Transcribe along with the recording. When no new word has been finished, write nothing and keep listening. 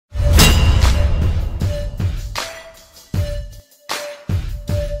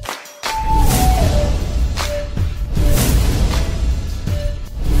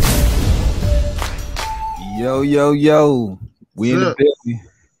Yo, yo, yo. We in the building.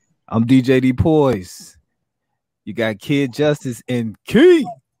 I'm DJ D Poise. You got Kid Justice and Key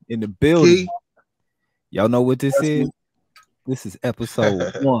in the building. Y'all know what this is? This is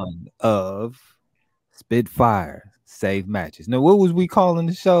episode 1 of Spitfire Save Matches. Now, what was we calling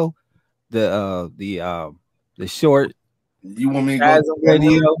the show? The short. You want me to Spasm go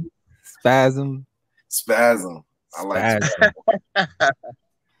radio? Spasm. I like Spasm.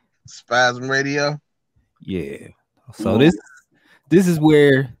 Spasm radio. Yeah. So this is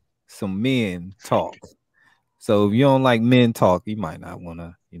where some men talk. So if you don't like men talk, you might not want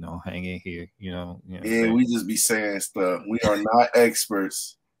to, hang in here. Yeah, we just be saying stuff. We are not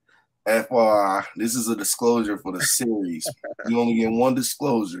experts. FYI, this is a disclosure for the series. You only get one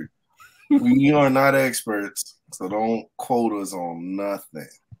disclosure. We are not experts, so don't quote us on nothing.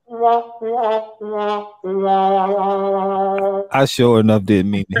 I sure enough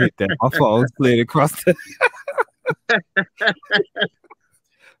didn't mean to hit that. My phone slid across the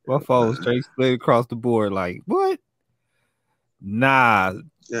my phone straight slid across the board. Like, what? Nah.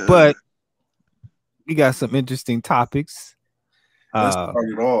 Yeah. But we got some interesting topics. Let's start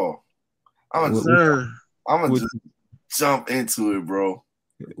it all. I'm gonna just jump into it, bro.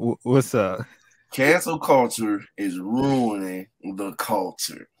 What's up? Cancel culture is ruining the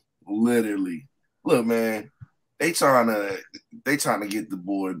culture. Literally. Look, man, they trying to get the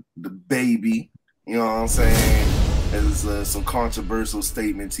boy the baby. You know what I'm saying? There's some controversial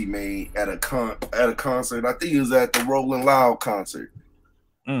statements he made at a concert. I think it was at the Rolling Loud concert.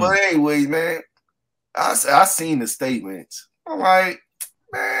 But anyways, man, I seen the statements. I'm like,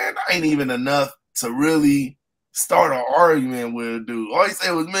 man, I ain't even enough to really start an argument with a dude. All he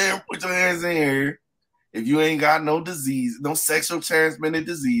said was, man, put your hands in here. If you ain't got no disease, no sexual transmitted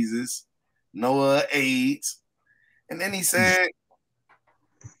diseases, no AIDS. And then he said,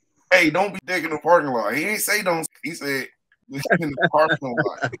 hey, don't be dick in the parking lot. He ain't say don't. He said in the parking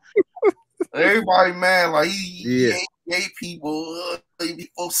lot. Everybody mad like he gay people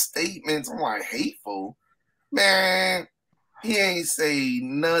hateful statements. I'm like, hateful? Man, he ain't say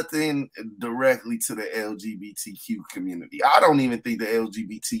nothing directly to the LGBTQ community. I don't even think the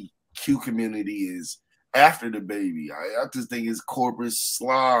LGBTQ community is after the baby. I just think it's corporate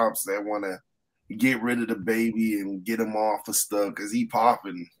slobs that want to get rid of the baby and get him off of stuff because he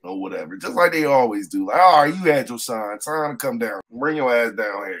popping or whatever. Just like they always do. Like, all right, you had your shine. Time to come down. Bring your ass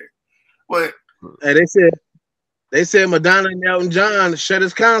down here. But hey, they said Madonna and Elton John shut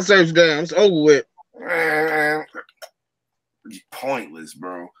his concerts down. It's over with. Man, pointless,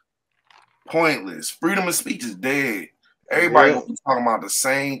 bro. Pointless. Freedom of speech is dead. Everybody gonna be talking about the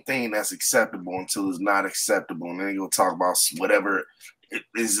same thing that's acceptable until it's not acceptable, and then they gonna talk about whatever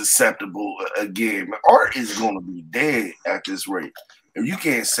is acceptable again. Art is gonna be dead at this rate. If you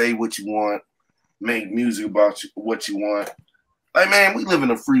can't say what you want, make music about what you want, like, man, we live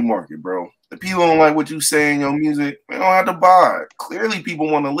in a free market, bro. If people don't like what you say in your music, they don't have to buy it. Clearly, people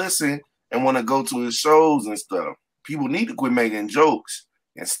want to listen and want to go to his shows and stuff. People need to quit making jokes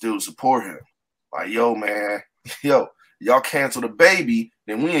and still support him. Like, yo, man, y'all cancel the baby,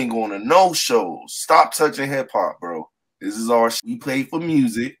 then we ain't going to no shows. Stop touching hip hop, bro. This is our we play for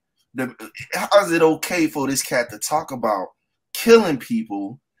music. How is it okay for this cat to talk about killing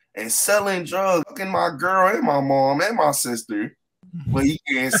people and selling drugs, fucking my girl and my mom and my sister, but he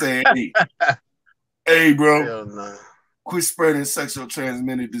can't say, hey, bro, quit spreading sexual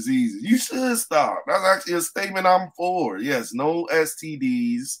transmitted diseases. You should stop. That's actually a statement I'm for. Yes, no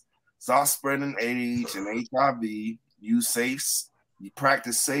STDs. Stop spreading AIDS and HIV. Use safes. You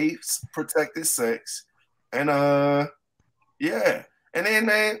practice safe, protected sex. And, yeah. And then,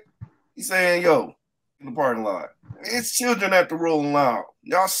 man, he's saying, yo, in the parking lot, it's children at the Rolling Loud.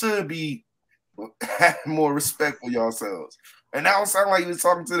 Y'all should be having more respect for yourselves. And now it sounds like he was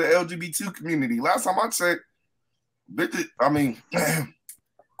talking to the LGBT community. Last time I checked,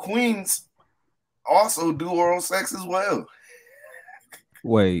 queens also do oral sex as well.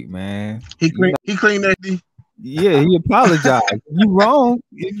 Wait, man. He cleaned that. Yeah, he apologized. You wrong.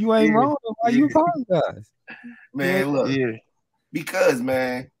 If you ain't wrong, why you apologize? Man, look. Yeah. Because,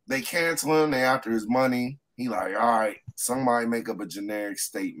 man, they cancel him. They after his money. He like, all right, somebody make up a generic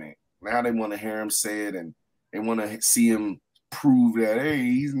statement. Now they want to hear him say it, and they want to see him prove that, hey,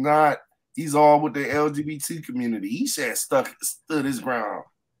 he's all with the LGBT community. He should have stood his ground.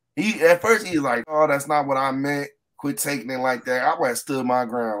 At first he was like, oh, that's not what I meant. Quit taking it like that. I would have stood my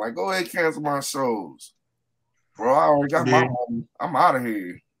ground. Like, go ahead, cancel my shows. Bro, I already got my money. I'm out of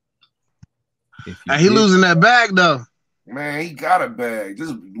here. He losing that bag, though. Man, he got a bag.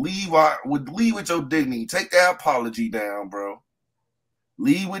 Just leave with your dignity. Take that apology down, bro.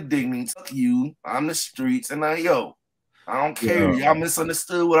 lead with dignity. Fuck you. I'm the streets, and I don't care. Y'all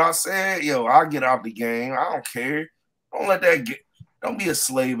misunderstood what I said. I'll get out the game. I don't care. Don't let that get. Don't be a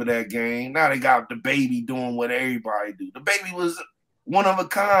slave of that game. Now they got the baby doing what everybody do. The baby was one of a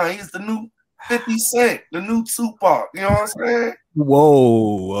kind. He's the new 50 Cent, the new Tupac. You know what I'm saying?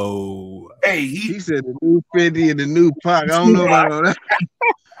 Whoa. Hey, he said the new 50 and the new Pac. I don't know about all that.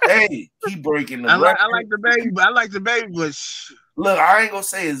 Hey, he breaking the I like the baby, but look, I ain't gonna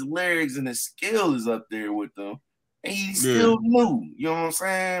say his lyrics and his skill is up there with them. And he's still new. You know what I'm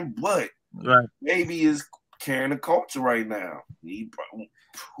saying? But baby is carrying the culture right now.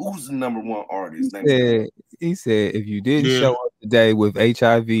 Who's the number one artist? He said if you didn't show up today with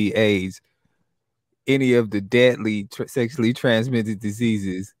HIV/AIDS, any of the deadly sexually transmitted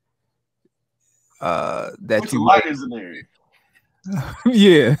diseases, that you lighters in there.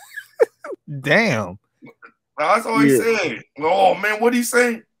 Yeah. Damn. That's all he said. Oh man, what'd he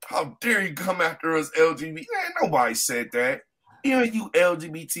say? How dare you come after us, LGBT? Ain't nobody said that. You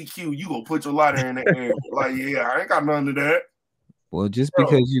LGBTQ, you gonna put your lighter in the air. Like, I ain't got none of that. Well, just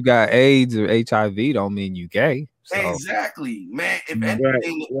because you got AIDS or HIV don't mean you gay. So. Exactly, man. If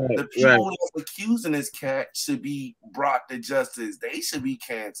anything, the people that's accusing this cat should be brought to justice. They should be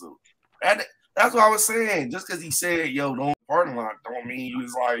canceled. That's what I was saying. Just because he said, don't parking lot, don't mean he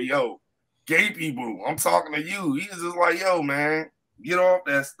was like, gay people, I'm talking to you. He was just like, man, get off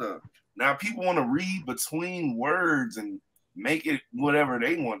that stuff. Now people want to read between words and make it whatever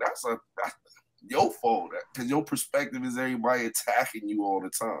they want. That's your fault, because your perspective is everybody attacking you all the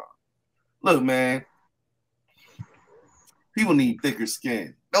time. Look, man, people need thicker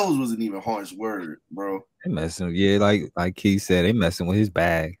skin. Those wasn't even harsh word, bro. They messing, like Keith said, they messing with his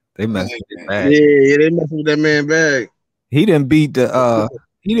bag. They messing with his bag. Yeah, they messing with that man bag. He didn't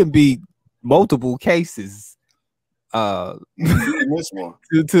beat multiple cases. This one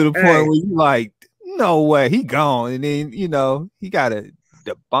to the point where you like, no way, he gone, and then he got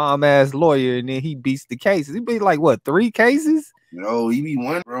the bomb ass lawyer, and then he beats the cases. He beat like what, 3 cases? No, he be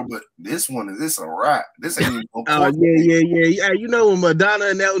one, bro. But this one is a wrap. This ain't even. Yeah. When Madonna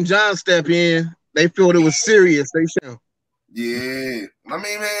and Elton John step in, they felt it was serious. They show. Yeah, I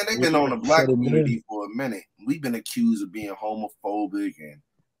mean, man, they've been on the black community for a minute. We've been accused of being homophobic and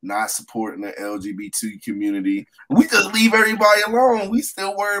not supporting the LGBT community. We just leave everybody alone. We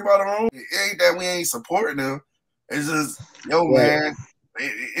still worry about our own. It ain't that we ain't supporting them. It's just, man,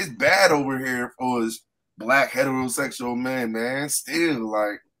 it's bad over here for us black heterosexual men, man. Still,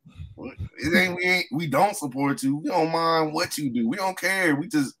 like, we don't support you. We don't mind what you do. We don't care. We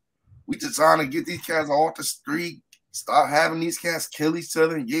just trying to get these cats off the street. Stop having these cats kill each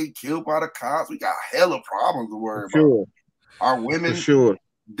other and get killed by the cops. We got hella problems to worry about. Our women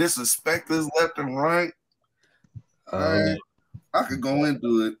disrespect us left and right. I could go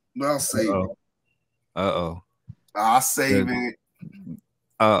into it, but I'll save it. I'll save it.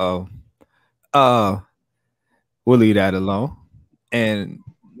 We'll leave that alone. And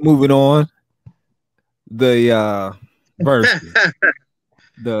moving on, the verses.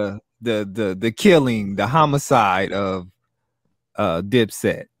 the killing, the homicide of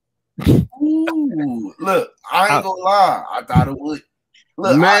Dipset. Ooh, look, I ain't gonna lie. I thought it would.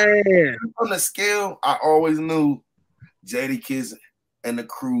 Look, man, on the scale, I always knew Jadakiss and the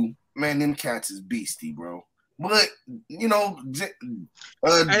crew. Man, them cats is beastie, bro. But they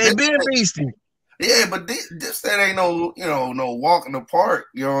been beastie. Yeah, but Dipset ain't no walk in the park.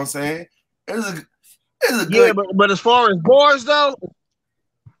 You know what I'm saying? It's a good. Yeah, but as far as bars though.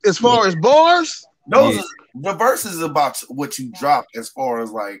 As far as bars, the verses is about what you dropped as far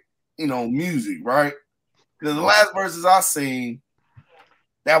as music, right? Because the last verses I seen,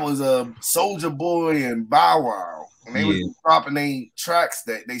 that was Soulja Boy and Bow Wow, and they was dropping they tracks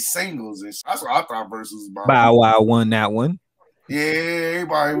they singles, and that's what I thought verses was about. Bow Wow won that one. Yeah,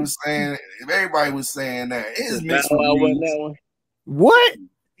 everybody was saying that. It is mixed Bow Wow won that one. What?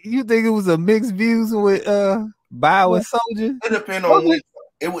 You think it was a mixed views with Bow and Soulja? It depends on when.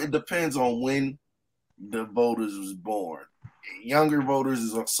 It depends on when the voters was born. Younger voters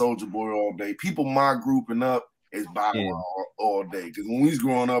is on Soulja Boy all day. People my grouping up is Bow Wow all day. Because when we was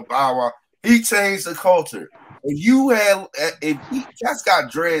growing up, Bow Wow, he changed the culture. If he just got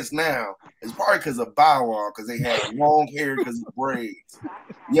dreads now, it's probably because of Bow Wow, because they had long hair because of braids.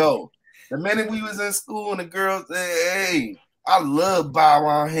 The minute we was in school and the girls said, hey, I love Bow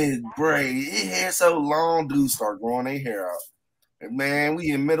Wow and his braids. His hair so long, dudes start growing their hair out. Man,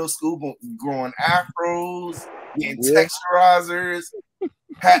 we in middle school growing afros, getting texturizers.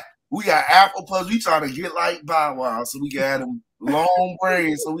 We got Afro Plus. We trying to get like Bow Wow, so we got them long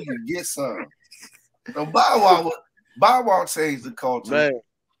braids so we can get some. So Bow Wow, Bow Wow changed the culture. Man.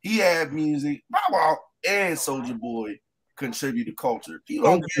 He had music. Bow Wow and Soulja Boy contribute to culture.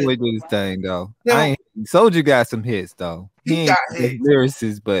 Soulja Boy did his thing though. Yeah. Soulja got some hits though. He ain't got hits.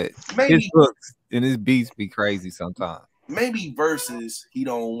 Lyricists, but maybe his hooks and his beats be crazy sometimes. Maybe versus he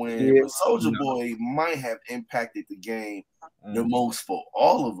don't win, but Soulja Boy might have impacted the game the most for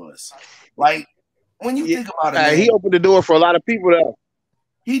all of us. Like when you think about it, man, he opened the door for a lot of people though.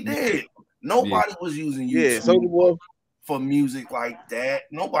 He did. Nobody was using YouTube for music like that.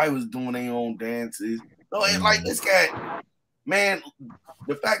 Nobody was doing their own dances. No, it's like this guy, man.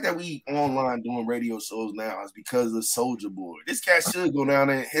 The fact that we online doing radio shows now is because of Soulja Boy. This cat should go down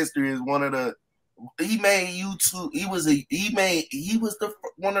in history as one of the. He made YouTube. He was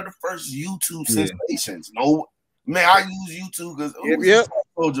one of the first YouTube sensations. No, man, I use YouTube because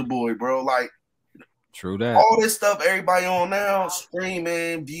Soulja Boy, bro. Like, true that. All this stuff everybody on now,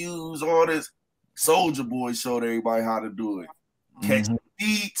 streaming, views, all this. Soulja Boy showed everybody how to do it. Catchy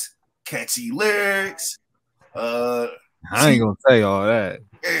beats, catchy lyrics. I ain't gonna say all that.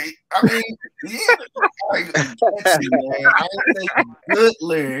 Hey, I mean, like, catchy, man. I ain't say good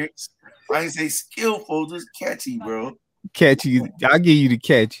lyrics. I ain't say skillful, just catchy, bro. Catchy, I'll give you the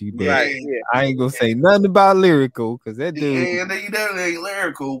catchy, but I ain't gonna say nothing about lyrical because that dude. Yeah, he definitely ain't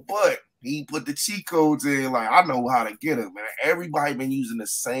lyrical, but he put the cheat codes in. Like, I know how to get him, man. Everybody been using the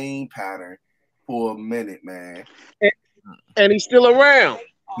same pattern for a minute, man. And he's still around.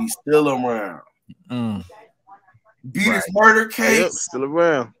 He's still around. Beat his murder case. Still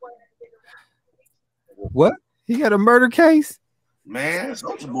around. What? He got a murder case? Man,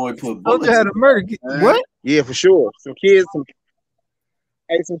 Soulja Boy put bullets. Soulja had a murder case. What? Yeah, for sure. Some kids,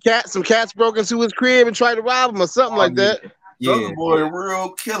 some cats broke into his crib and tried to rob him or something like that. Soulja Boy a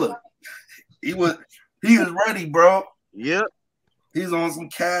real killer. He was ready, bro. Yep. He's on some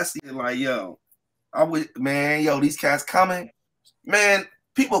casting like, these cats coming. Man,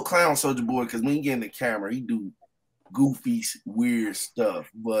 people clown Soulja Boy because when he get in the camera, he do goofy, weird stuff.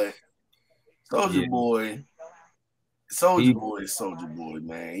 But Soulja Boy is Soulja Boy,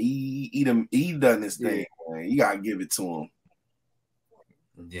 man. He done this thing, man. You gotta give it to him.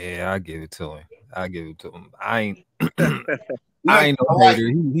 Yeah, I give it to him. I ain't no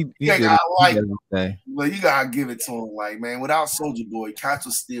hater. But you gotta give it to him. Like, man, without Soulja Boy, cats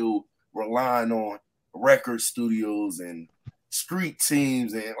was still relying on record studios and street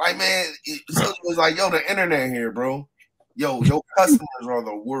teams, and like, man, Soulja was like, the internet here, bro. Your customers are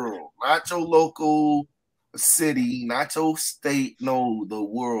the world, not your local city, not your state. No, the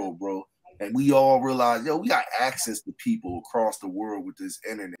world, bro. And we all realize, we got access to people across the world with this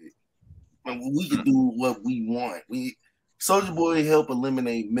internet. And we can do what we want. Soulja Boy helped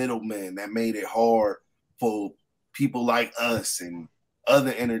eliminate middlemen that made it hard for people like us and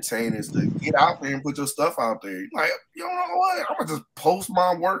other entertainers to get out there and put your stuff out there. Like, you know what? I'm gonna just post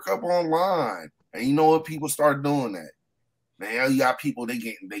my work up online. And you know what? People start doing that. Now you got people, they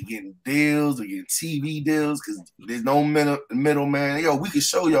getting deals, they getting TV deals because there's no middleman. We can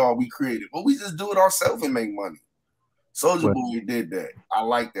show y'all we creative, but we just do it ourselves and make money. Soulja Boy did that. I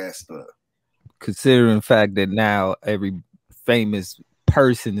like that stuff. Considering the fact that now every famous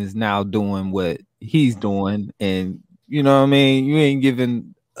person is now doing what he's doing, and you know what I mean, you ain't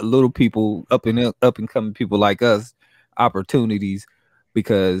giving little people up and coming people like us opportunities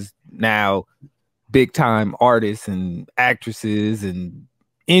because now big time artists and actresses and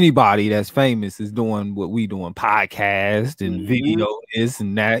anybody that's famous is doing what we doing, podcast and video, this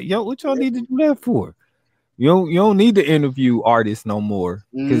and that. What y'all need to do that for? You don't need to interview artists no more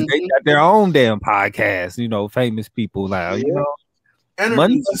because they got their own damn podcast. Famous people now.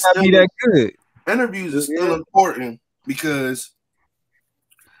 Money must not be that good. Interviews are still important because,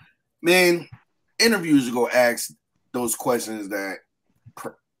 man, interviews are gonna ask those questions that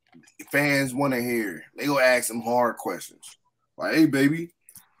fans want to hear. They gonna ask them hard questions like, "Hey, baby,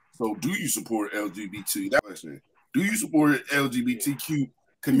 so do you support LGBT?" That question. Do you support LGBTQ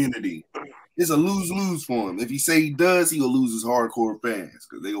community? It's a lose-lose for him. If he say he does, he will lose his hardcore fans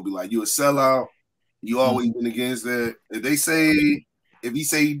because they gonna be like, "You a sellout. You always been against that." If he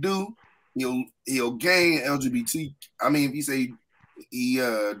say he do, he'll gain LGBT. I mean, if he say he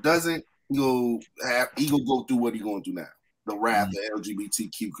doesn't, he'll go through what he's going through now. The wrath of the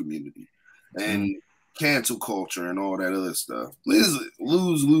LGBTQ community and cancel culture and all that other stuff. Lose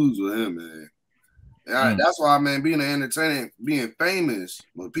with him, man. That's why, man, being an entertainer, being famous,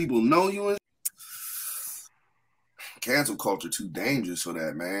 when people know you, and cancel culture too dangerous for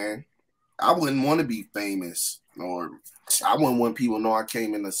that, man. I wouldn't want to be famous, or I wouldn't want people to know I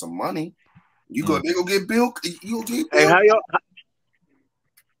came into some money. They go get Bill. You get Bill. Hey,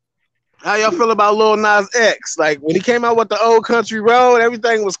 How y'all feel about Lil Nas X? Like when he came out with the Old Country Road,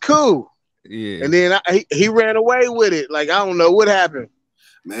 everything was cool. Yeah. And then he ran away with it. Like I don't know what happened.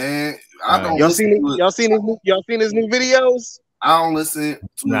 Man, I don't y'all seen his new videos? I don't listen to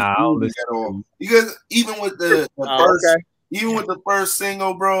his music at all. Because even with the first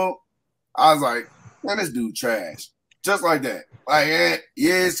single, bro, I was like, man, this dude trash. Just like that. Like, yeah,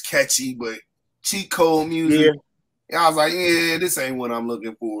 it's catchy, but cheat code music. Yeah. I was like, yeah, this ain't what I'm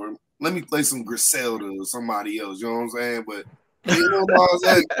looking for. Let me play some Griselda or somebody else. You know what I'm saying? But you know what I was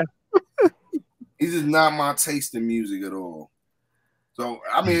like, it's just not my taste in music at all. So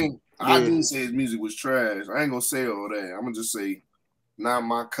I mean, I didn't say his music was trash. I ain't gonna say all that. I'm gonna just say, not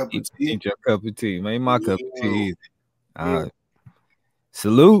my cup of tea. Ain't your cup of tea, man. My cup of tea. All right.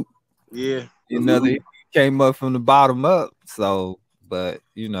 Salute. Yeah. Another came up from the bottom up. So, but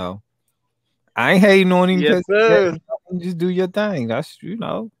you know, I ain't hating on him because just do your thing. That's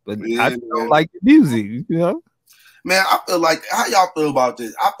but I don't like the music, Man, I feel like how y'all feel about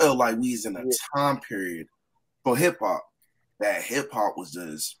this? I feel like we was in a time period for hip hop that hip hop was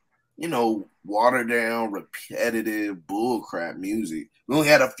just, watered down, repetitive, bullcrap music. We only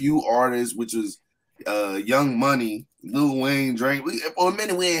had a few artists, which was Young Money, Lil Wayne, Drake. For a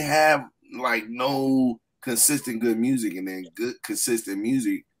minute, we didn't have like no consistent good music, and then good consistent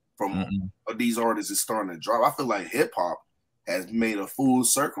music from these artists is starting to drop. I feel like hip hop has made a full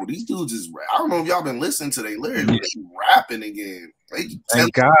circle. These dudes just, I don't know if y'all been listening to their lyrics, they rapping again.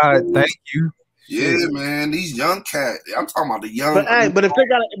 Thank God, thank you. Yeah, man, these young cats. I'm talking about the young. But if they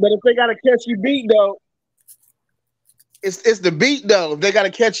got a catchy beat though, it's the beat though. If they got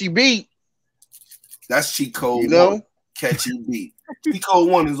a catchy beat, that's cheat code. Catchy beat. Cheat code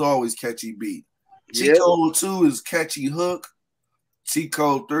 1 is always catchy beat. Cheat code 2 is catchy hook. Cheat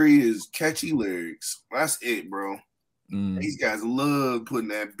code 3 is catchy lyrics. That's it, bro. These guys love putting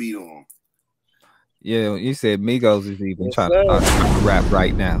that beat on. Yeah, you said Migos is even trying to rap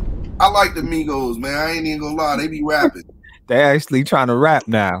right now. I like the Migos, man. I ain't even gonna lie. They be rapping. They actually trying to rap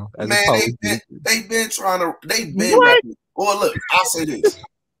now. Man, they've been rapping. Well, look, I'll say this.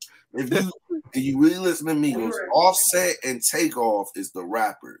 If you really listen to Migos, Offset and Takeoff is the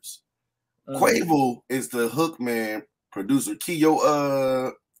rappers. Quavo is the hook man, producer.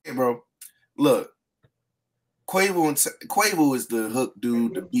 Kiyo, hey bro, look. Quavo is the hook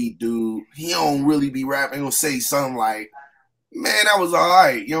dude, the beat dude. He don't really be rapping. He'll say something like, man, that was all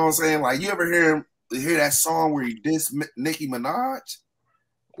right. You know what I'm saying? Like, you ever hear that song where he dissed Nicki Minaj?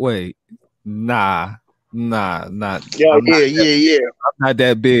 Wait, nah. Yeah. I'm not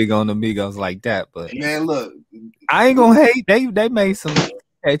that big on the Migos like that, but man, look, I ain't gonna hate. They made some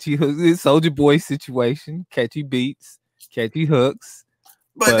catchy hooks. It's Soulja Boy situation, catchy beats, catchy hooks.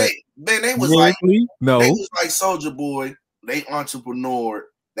 But they was like Soulja Boy. They entrepreneur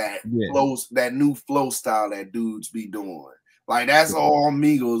that flows, that new flow style that dudes be doing. Like that's all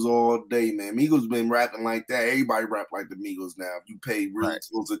Migos all day, man. Migos been rapping like that. Everybody rap like the Migos now. If you pay really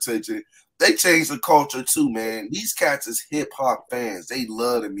close attention, they changed the culture too, man. These cats is hip hop fans. They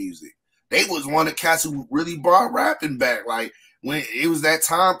love the music. They was one of the cats who really brought rapping back. Like when it was that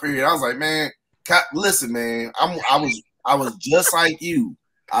time period, I was like, man, listen, man, I was just like you.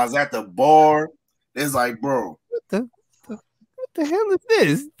 I was at the bar. It's like, bro, what the hell is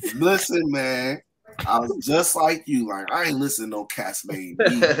this? Listen, man. I was just like you. Like, I ain't listen to no cats named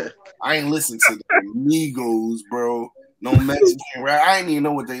Migos. I ain't listen to the Migos, bro. No Mexican rap. I didn't even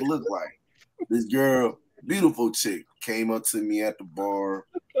know what they look like. This girl, beautiful chick, came up to me at the bar.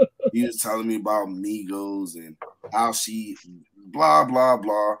 He was telling me about Migos and how she blah, blah,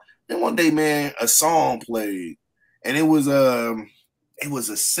 blah. Then one day, man, a song played. And it was a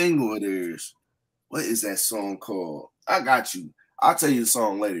single of theirs. What is that song called? I got you. I'll tell you the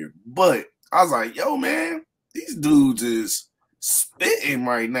song later. But I was like, yo, man, these dudes is spitting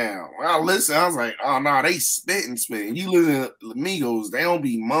right now. When I listen, I was like, oh, no, they spitting. You listen to Migos, they don't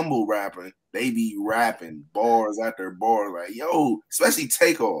be mumble rapping. They be rapping bars after bars. Like, yo, especially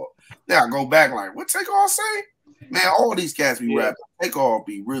Takeoff. Now I go back like, what Takeoff say? Man, all these cats be rapping. Takeoff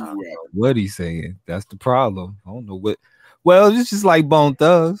be really rapping. What he saying? That's the problem. I don't know what. Well, it's just like Bone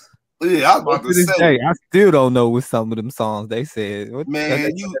Thugs. Yeah, I was about to say. I still don't know what some of them songs they said.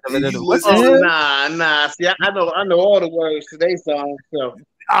 Man, you listen to nah. See, I know all the words to their songs. So.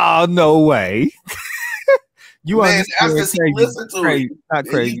 Oh, no way. You man, after you listen to it, not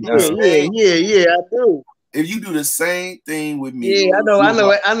crazy. Yeah, I do. If you do the same thing with me, yeah,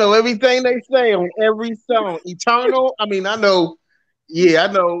 I know everything they say on every song. Eternal. I mean, I know. Yeah,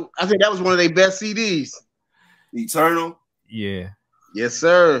 I know. I think that was one of their best CDs. Eternal. Yeah. Yes,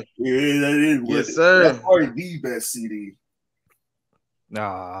 sir. Yeah, that is. Yes, sir. That's probably the best CD.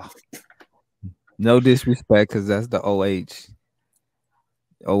 Nah. No disrespect, because that's the OH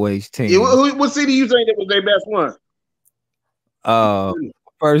team. Yeah, what city you think that was their best one?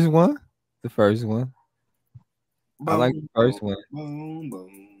 First one. The first one. I like the first one.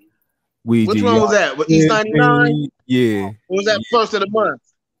 Which one was that? East 99? Yeah. What was that first of the month?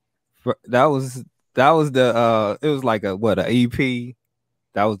 That was the it was like a EP.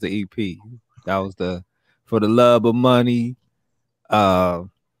 That was the EP. That was the For the Love of Money. For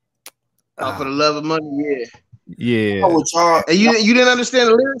the Love of Money, yeah. Yeah. And you didn't understand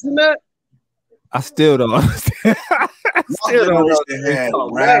the lyrics in that? I still don't understand.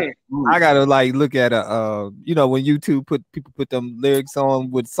 I gotta like look at when YouTube people put them lyrics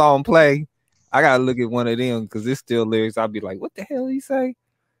on with song play. I gotta look at one of them because it's still lyrics. I'll be like, what the hell he say?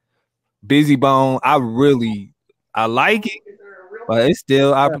 Busy Bone. I like it, but it's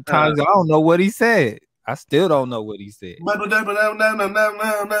still times I don't know what he said. I still don't know what he said.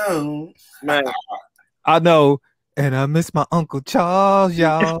 No. I know, and I miss my Uncle Charles,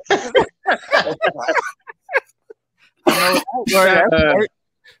 y'all.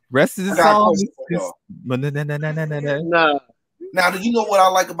 Rest of the song. Now, do you know what I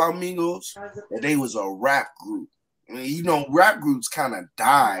like about Migos? That they was a rap group. I mean, rap groups kind of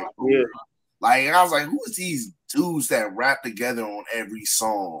died. Yeah. Like, I was like, who is these dudes that rap together on every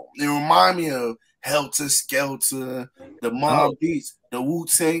song? They remind me of Helter Skelter, the Mob Beats, the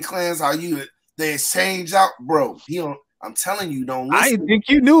Wu-Tang Clans. They exchange out, bro. I'm telling you, don't listen. I didn't think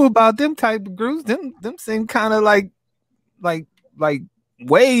you knew about them type of groups. Them seem kind of like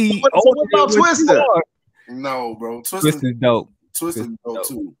way. So what about Twista? No, bro. Twista's dope. Twista's dope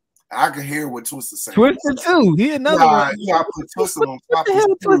too. I can hear what Twista's saying. Twista too. He another one. You gotta put Twista on top. What the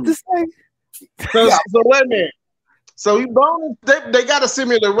hell Twista saying? So wait a minute. So Bone, they got a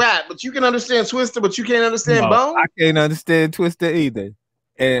similar rap, but you can understand Twista, but you can't understand Bone. I can't understand Twista either.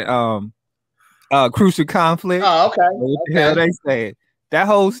 And Crucial Conflict. Oh, okay. What the hell they saying? That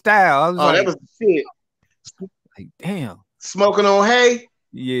whole style. I was that was shit. Like, damn. Smoking on Hay.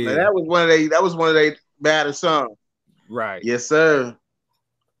 Yeah. Man, that was one of their baddest songs. Right. Yes, sir.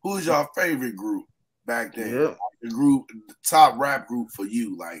 Who's your favorite group back then? Yep. The top rap group for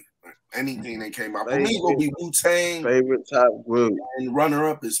you, like anything that came out. For me, it would be Wu-Tang. Favorite top group. And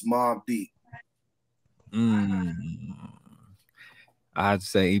runner-up is Mobb Deep. I'd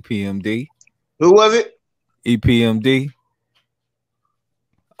say EPMD. Who was it? EPMD.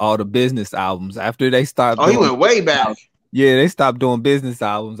 All the business albums. After they stopped. He went way back. Yeah, they stopped doing business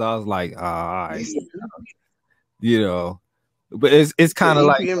albums. I was like, all right. But it's kind of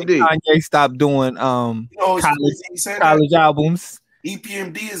like Kanye stopped doing college albums.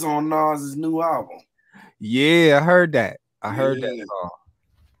 EPMD is on Nas's new album. Yeah, I heard that. I heard that song.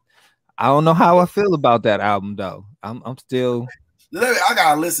 I don't know how I feel about that album though. I'm still. I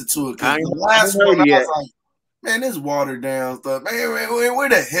gotta listen to it because the last one I was like, man, this watered down stuff. Man, where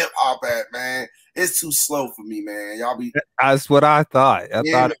the hip hop at, man? It's too slow for me, man. Y'all be. That's what I thought. I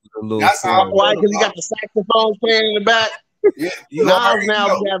thought it was a little. That's why, because he got the saxophones playing in the back. Yeah, now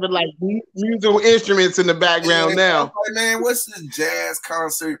having like musical instruments in the background now. Like, man, what's this jazz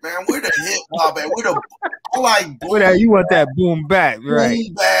concert, man? Where the hip hop at? You want that boom bap, right?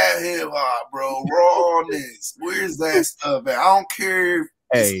 Boom bap hip hop, bro. Rawness. Where's that stuff at? I don't care if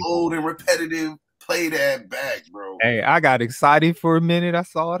it's old and repetitive. Play that back, bro. Hey, I got excited for a minute. I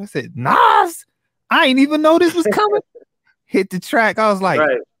saw it. I said, Nas, I ain't even know this was coming. Hit the track. I was like,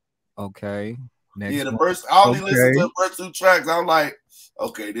 okay. Next first, I only listened to the first two tracks. I'm like,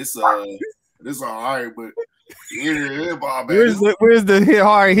 okay, this all right, but where's the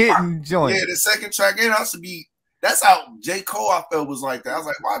hard hitting joint? Yeah, the second track that's how J. Cole I felt was like that. I was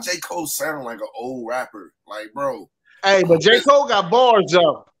like, why J. Cole sound like an old rapper? Like, bro. Hey, but J. Cole got bars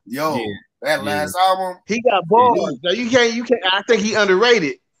though. That last album, he got bars. No, you can't. I think he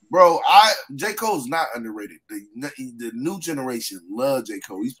underrated. Bro, J. Cole's not underrated. The new generation love J.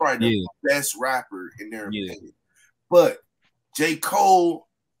 Cole. He's probably the best rapper in their opinion. But J. Cole,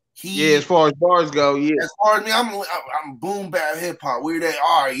 as far as bars go, as far as me, I'm boom bap hip hop. Where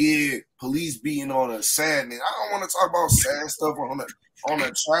they police beating on a sadness. I don't want to talk about sad stuff on the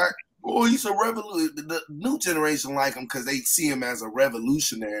track. Oh, he's a revolution. The new generation like him because they see him as a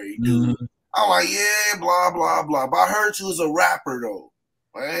revolutionary dude. I'm like, blah blah blah. But I heard you was a rapper though.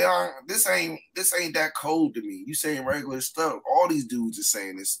 This ain't that cold to me. You saying regular stuff. All these dudes are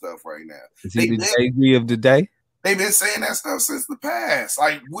saying this stuff right now. Is he the Jay-Z of the day? They've been saying that stuff since the past.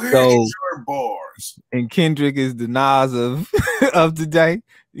 Like, where is your bars? And Kendrick is the Nas of the day.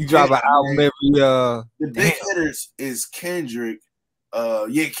 You drop an album every The big hitters is Kendrick.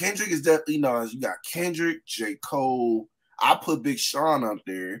 Kendrick is definitely Nas. You got Kendrick, J. Cole. I put Big Sean up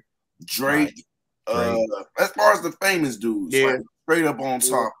there. Drake. As far as the famous dudes, Yeah. like straight up on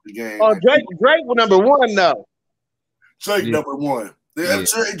top of the game. Oh, like, Drake was number one though. Drake number one.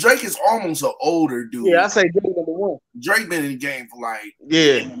 Drake is almost an older dude. Yeah, I say Drake number one. Drake been in the game for like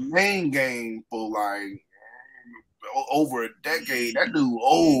the main game for like over a decade. That dude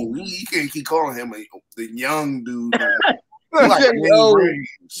old. You can't keep calling him the young dude. Like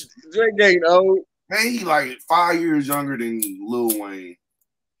Drake ain't old. Man, he like 5 years younger than Lil Wayne.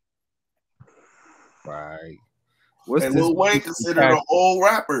 Right. And Lil Wayne considered an old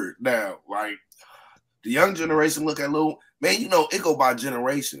rapper now. Like the young generation look at Lil Man, it go by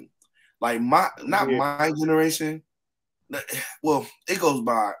generation. Like my generation. Well, it goes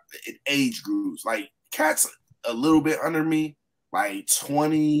by age groups. Like cats a little bit under me, like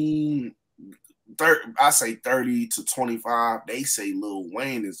 20, 30, I say 30 to 25. They say Lil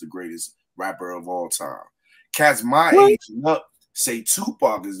Wayne is the greatest rapper of all time. Cats my age and up say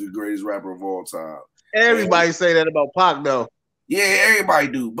Tupac is the greatest rapper of all time. Everybody say that about Pac though. Yeah, everybody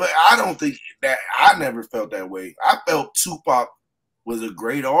do. But I don't think that I never felt that way. I felt Tupac was a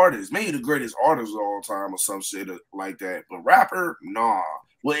great artist, maybe the greatest artist of all time or some shit like that. But rapper, nah.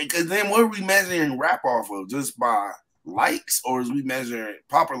 Well, because then what are we measuring rap off of? Just by likes? Or is we measuring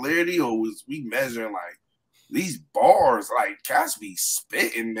popularity? Or was we measuring like these bars? Like cats be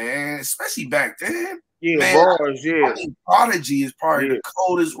spitting, man, especially back then. Yeah, man, bars, yeah. I think Prodigy is probably the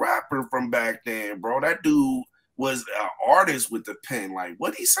coldest rapper from back then, bro. That dude was an artist with the pen. Like,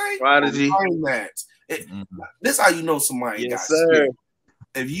 what'd he say? Prodigy. This how you know somebody got sir. skill.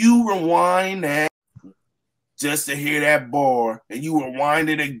 If you rewind that just to hear that bar, and you rewind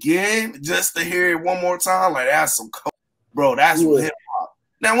it again just to hear it one more time, like that's some cold, bro. That's hip hop.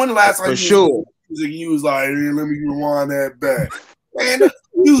 Now, when the last time you was like, hey, let me rewind that back, man.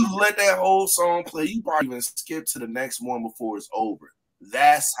 You let that whole song play. You probably even skip to the next one before it's over.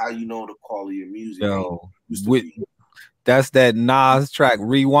 That's how you know the quality of music. Yo, that's that Nas track,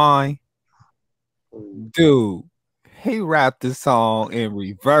 Rewind. Dude, he rapped the song in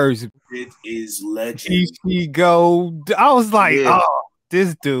reverse. It is legend. He go. I was like, oh,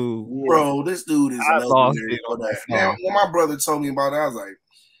 this dude. Bro, this dude is legendary for that. Man, when my brother told me about it, I was like,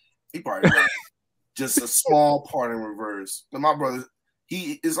 he probably just a small part in reverse. And my brother,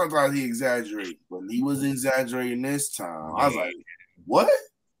 sometimes he exaggerates, but he was exaggerating this time. I was like, what?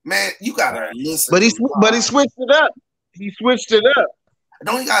 Man, you gotta listen. But he switched it up. He switched it up.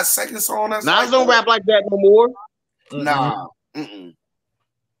 Don't he got a second song? That's Nas don't rap like that no more. Nah.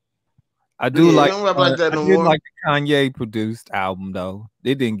 I do like that no more. Like the Kanye produced album though.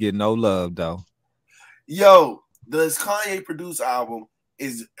 They didn't get no love though. Yo, this Kanye produced album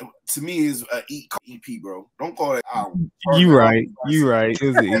is to me is an EP, bro. Don't call it album. You right. It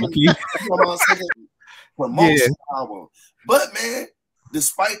was an EP. Promotion album. But man,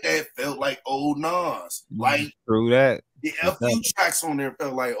 despite that, felt like old Nas. Like through that. A few tracks on there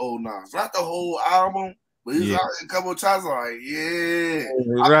felt like old Nas. Not the whole album, but a couple of tracks like,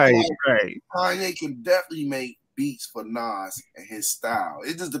 right. Kanye can definitely make beats for Nas and his style.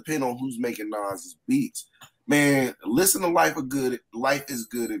 It just depends on who's making Nas's beats. Man, listen to Life is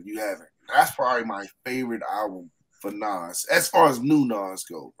Good if you haven't. That's probably my favorite album for Nas. As far as new Nas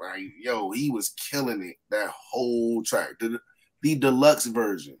go, right? Yo, he was killing it. That whole track. The deluxe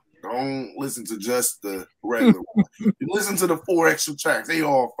version. Don't listen to just the regular one. You listen to the 4 extra tracks. They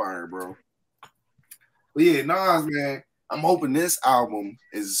all fire, bro. But yeah, Nas, man, I'm hoping this album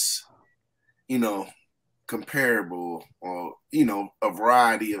is, comparable or, a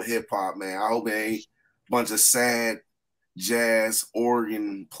variety of hip hop, man. I hope it ain't a bunch of sad jazz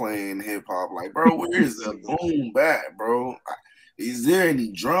organ playing hip hop. Like, bro, where's the boom back, bro? Is there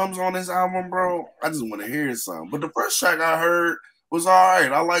any drums on this album, bro? I just want to hear something. But the first track I heard was all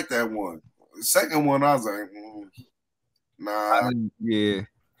right. I like that one. The second one, I was like, nah.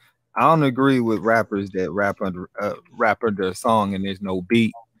 I don't agree with rappers that rap under a song and there's no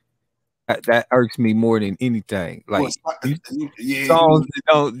beat. That irks me more than anything. Like songs that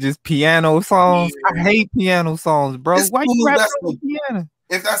don't just piano songs. I hate piano songs, bro. Why you rap on piano?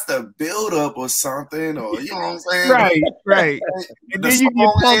 If that's the build up or something, or you know what I'm saying? Right. And then you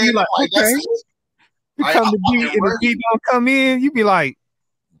get pumped, you like, okay. You come to beat and the beat don't come in, you be like,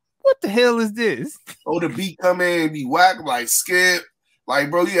 what the hell is this? Oh, the beat come in and be whack, like skip. Like,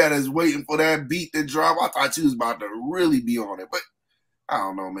 bro, you had us waiting for that beat to drop. I thought you was about to really be on it, but I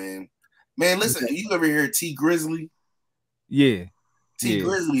don't know, man. Man, listen, you ever hear T Grizzly? Yeah. T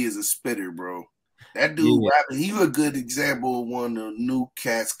Grizzly is a spitter, bro. That dude rapping, he was a good example of one of the new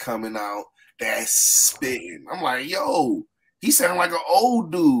cats coming out that's spitting. I'm like, yo, he sound like an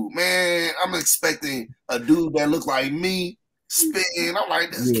old dude, man. I'm expecting a dude that look like me spitting. I'm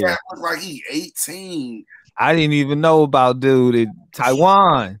like, this cat looks like he 18. I didn't even know about dude in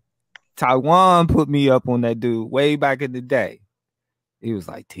Taiwan. Taiwan put me up on that dude way back in the day. He was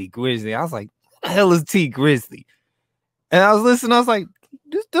like T Grizzly. I was like, what the hell is T Grizzly? And I was listening. I was like,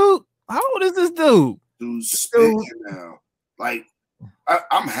 this dude, how old is this dude? Dude's spitting now. Like,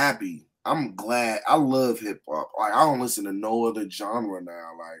 I'm happy. I'm glad. I love hip hop. Like, I don't listen to no other genre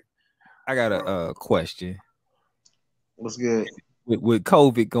now. Like, I got a question. What's good? With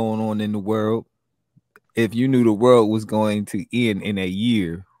COVID going on in the world, if you knew the world was going to end in a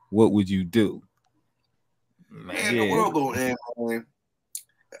year, what would you do? Man, the world gonna end, man.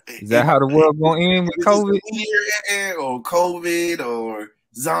 Is that how the world gonna end with COVID? Or COVID or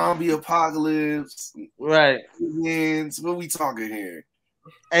zombie apocalypse? Right. What we talking here?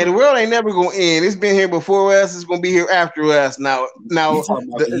 Hey, the world ain't never gonna end. It's been here before us. It's gonna be here after us. Now,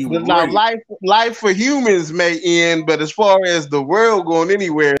 life for humans may end, but as far as the world going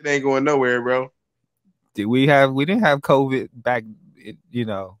anywhere, it ain't going nowhere, bro. We didn't have COVID back,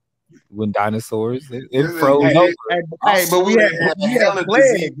 when dinosaurs it froze over. Hey, but we had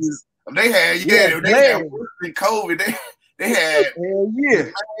plagues. They had COVID. They had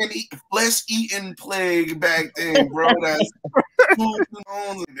flesh-eating plague back then, bro. That's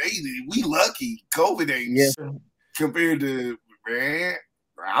we lucky. COVID ain't compared to, man.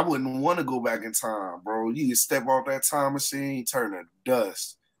 I wouldn't want to go back in time, bro. You can step off that time machine, turn to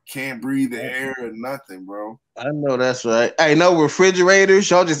dust. Can't breathe the air or nothing, bro. I know that's right. Hey, no refrigerators.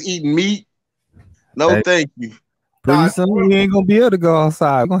 Y'all just eating meat. No, thank you. Pretty soon we ain't gonna be able to go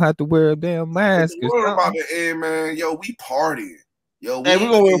outside. We're gonna have to wear a damn mask. We're about to end, man. Yo, we partying. Yo, we're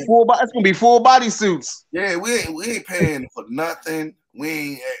gonna wear it's gonna be full body suits. Yeah, we ain't paying for nothing.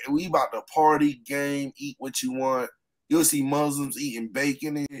 We about to party, game, eat what you want. You'll see Muslims eating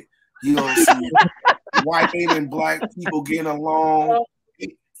bacon in it. You'll see white and black people getting along.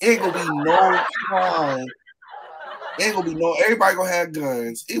 Ain't gonna be no crime. Ain't gonna be no. Everybody gonna have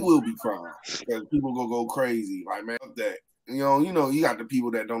guns. It will be crime because people gonna go crazy. Like, man, fuck that. You know, you got the people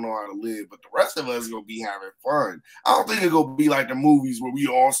that don't know how to live, but the rest of us gonna be having fun. I don't think it's gonna be like the movies where we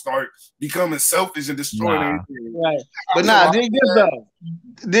all start becoming selfish and destroying everything. Right. But dig this though.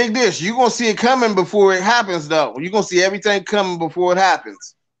 Dig this. You gonna see it coming before it happens, though. You gonna see everything coming before it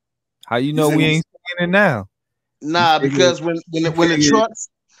happens. How you know we ain't seeing it now? Nah, because when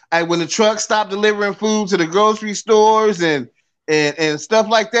the trucks stop delivering food to the grocery stores and stuff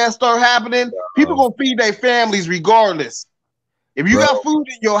like that start happening, people gonna feed their families regardless. If you got food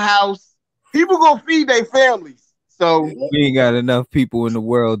in your house, people gonna feed their families. So we ain't got enough people in the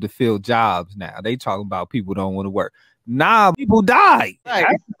world to fill jobs now. They talking about people don't want to work. Nah, people die. Right.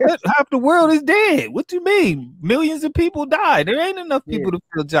 Half the world is dead. What do you mean? Millions of people die. There ain't enough people to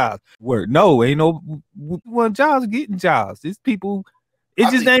fill jobs. Work. No, ain't no one jobs getting jobs. It's people. It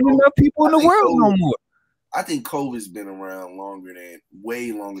just ain't enough people in the world no more. I think COVID's been around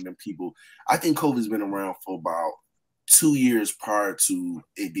way longer than people. I think COVID's been around for about 2 years prior to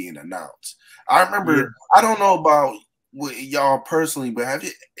it being announced. I remember, I don't know about y'all personally, but have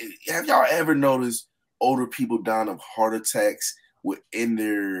y'all ever noticed older people dying of heart attacks in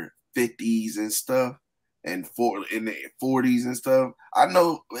their 50s and stuff, and in their 40s and stuff? I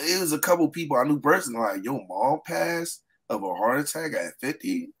know it was a couple people I knew personally, like, your mom passed of a heart attack at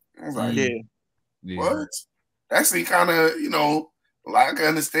 50. I was like, what? That's kind of, I can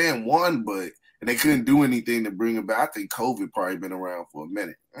understand one, but they couldn't do anything to bring it back. I think COVID probably been around for a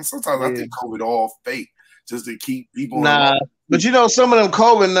minute. And sometimes I think COVID all fake just to keep people. Nah, but some of them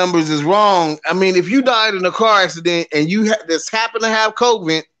COVID numbers is wrong. I mean, if you died in a car accident and you just happen to have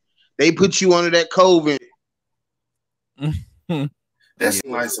COVID, they put you under that COVID. That seems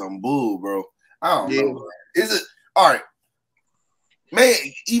like some bull, bro. I don't know. Bro. Is it all right? Man,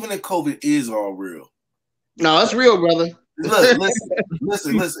 even if COVID is all real. No, it's real, brother. Look,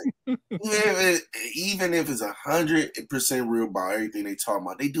 listen. Even if it's 100% real about everything they talk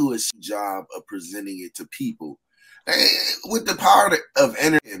about, they do a job of presenting it to people. And with the power of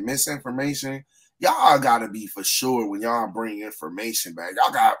internet and misinformation, y'all gotta be for sure when y'all bring information back.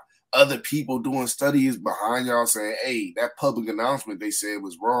 Y'all got other people doing studies behind y'all saying, hey, that public announcement they said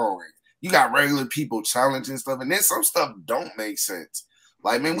was wrong. You got regular people challenging stuff, and then some stuff don't make sense.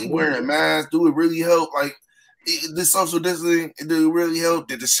 Like, man, we wearing masks. Do it really help? Like, the social distancing, did it really help?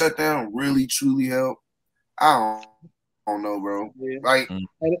 Did the shutdown really, truly help? I don't know, bro. Yeah. Like,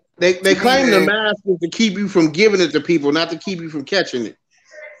 they claim the mask is to keep you from giving it to people, not to keep you from catching it.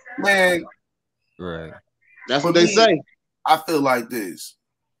 Man. Right. That's what they say. I feel like this.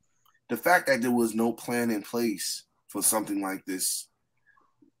 The fact that there was no plan in place for something like this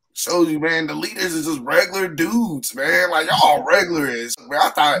Shows you, man, the leaders is just regular dudes, man. Like, y'all regular is. Man, I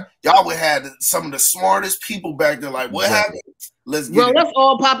thought y'all would have some of the smartest people back there. Like, what happened? Let's get it. That's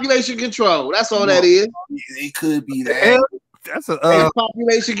all population control. That's all that is. It could be that. That's a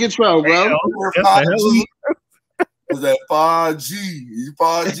population control, bro. 5G. Was that 5G?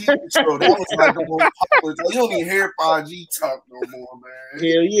 5G control. That was like the most popular. You don't even hear 5G talk no more, man.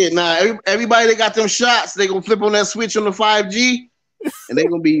 Hell yeah. Nah, everybody that got them shots, they gonna flip on that switch on the 5G. And they're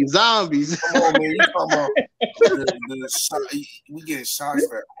gonna be zombies. Come on, man. You talking about the shot, we get shots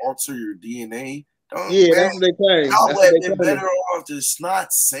that alter your DNA. That's what they claim. Y'all would have been better off just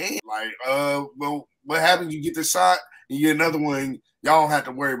not saying. Like, well, what happens? You get the shot, and you get another one. Y'all don't have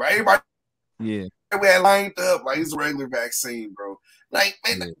to worry about everybody. Yeah, we had lined up like it's a regular vaccine, bro. Like,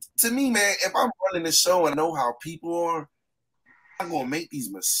 man, to me, man, if I'm running the show and I know how people are, I'm gonna make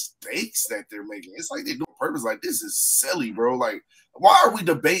these mistakes that they're making. It's like they do on purpose. Like, this is silly, bro. Like, why are we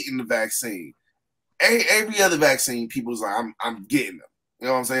debating the vaccine? Every other vaccine, people's like, I'm getting them. You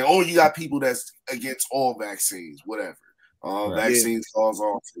know what I'm saying? Oh, you got people that's against all vaccines, whatever. Vaccines cause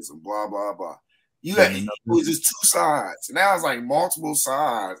autism, blah, blah, blah. You got it was just two sides. And now it's like multiple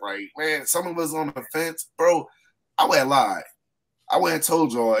sides. Like, man, some of us on the fence, bro. I wouldn't lie. I wouldn't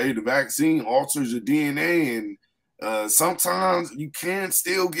told y'all, hey, the vaccine alters your DNA, and sometimes you can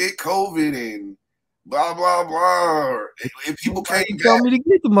still get COVID and blah blah blah. If people came back, tell me to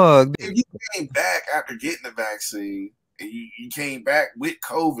get the mug. If you came back after getting the vaccine and you came back with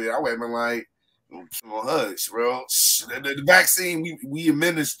COVID, I would have been like, well, hush, bro. The vaccine we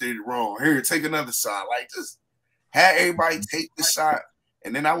administered it wrong. Here, take another shot. Like, just had everybody take the shot,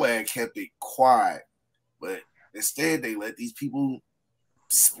 and then I would have kept it quiet. But instead, they let these people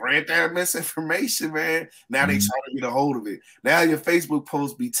spread that misinformation, man. Now they trying to get a hold of it. Now your Facebook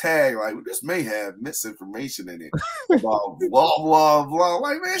post be tagged like, well, this may have misinformation in it. Blah, blah, blah, blah.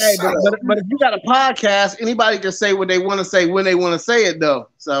 Like, man, hey, but if you got a podcast, anybody can say what they want to say when they want to say it, though.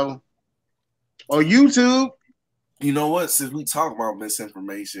 So, or YouTube. You know what? Since we talk about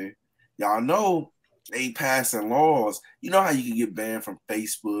misinformation, y'all know they passing laws. You know how you can get banned from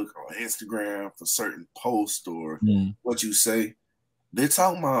Facebook or Instagram for certain posts or what you say? They're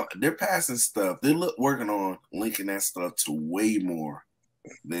talking about, they're passing stuff. They're working on linking that stuff to way more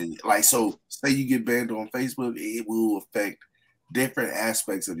than, like, so say you get banned on Facebook, it will affect different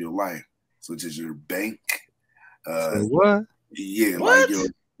aspects of your life, such as your bank. What? Yeah, what? Like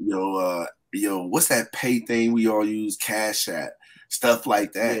your what's that pay thing we all use? Cash App, stuff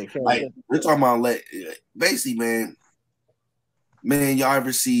like that. Yeah, like, we're talking about, basically, man, y'all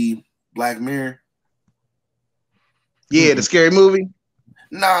ever see Black Mirror? Yeah, the scary movie.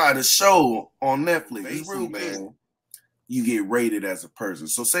 Nah, the show on Netflix. It's real, man. You get rated as a person.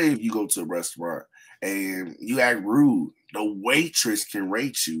 So say if you go to a restaurant and you act rude, the waitress can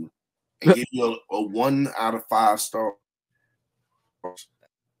rate you and give you a 1 out of 5 stars.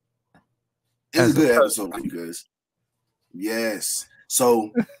 It's a good episode because, yes.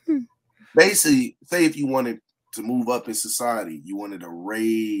 So basically, say if you wanted to move up in society, you wanted a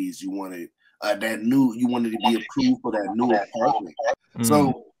raise, you wanted you wanted to be approved for that new apartment.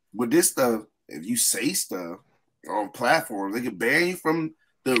 So with this stuff, if you say stuff on platforms, they can ban you from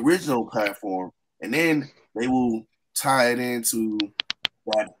the original platform, and then they will tie it into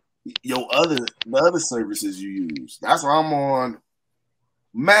the other services you use. That's why I'm on.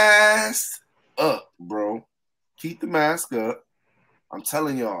 Mask up, bro. Keep the mask up. I'm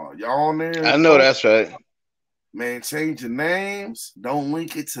telling y'all on there. I know that's right. Man, change your names. Don't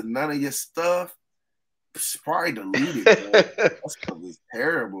link it to none of your stuff. Probably delete it, man. That stuff is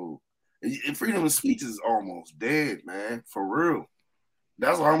terrible. And freedom of speech is almost dead, man. For real.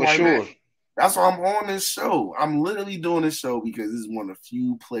 That's why I'm man. That's why I'm on this show. I'm literally doing this show because this is one of the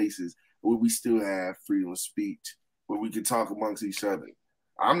few places where we still have freedom of speech, where we can talk amongst each other.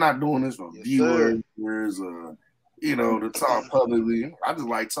 I'm not doing this for viewers, to talk publicly. I just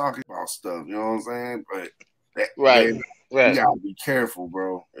like talking about stuff, you know what I'm saying? But right. We gotta be careful,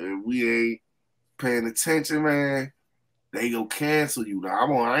 bro. If we ain't paying attention, man, they go cancel you.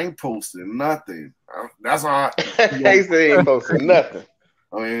 I ain't posting nothing. That's all. They say ain't posting nothing.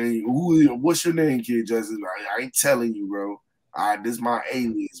 I mean, what's your name, Kid Justice? I ain't telling you, bro. This is my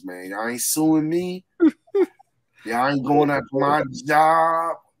alias, man. Y'all ain't suing me. Y'all ain't going after my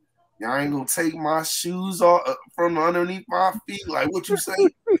job. Y'all ain't gonna take my shoes off from underneath my feet. Like, what you say?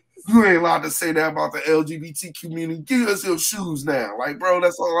 You ain't allowed to say that about the LGBT community. Give us your shoes now. Like, bro,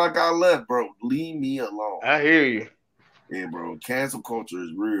 that's all I got left, bro. Leave me alone. I hear you. Yeah, bro. Cancel culture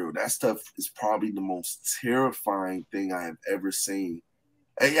is real. That stuff is probably the most terrifying thing I have ever seen.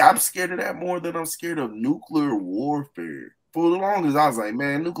 Hey, I'm scared of that more than I'm scared of nuclear warfare. for the longest, I was like,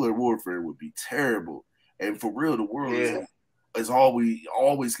 man, nuclear warfare would be terrible. And for real, the world is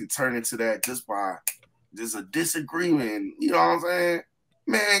always can turn into that just by just a disagreement. You know what I'm saying?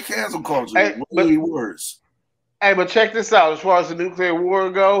 Man, cancel culture is way worse. Hey, but check this out. As far as the nuclear war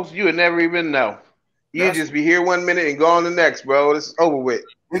goes, you would never even know. You'd just be here 1 minute and gone the next, bro. It's over with.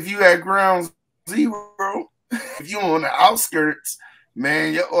 If you at ground zero, if you on the outskirts,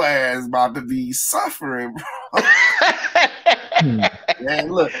 man, your ass about to be suffering, bro.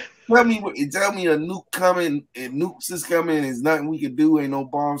 Man, look, tell me a nuke coming, and nukes is coming, there's nothing we can do, ain't no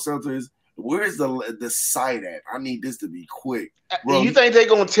bomb shelters. Where's the site at? I need this to be quick. Bro, you think they're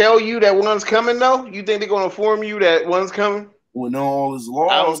gonna tell you that one's coming though? You think they're gonna inform you that one's coming? When all is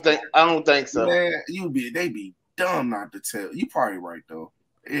lost. I don't think so. Man, they be dumb not to tell. You probably right though.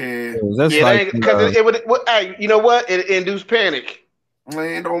 Yeah. That's because it would. Hey, you know what? It induced panic.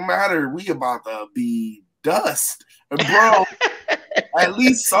 Man, it don't matter. We about to be dust, bro. At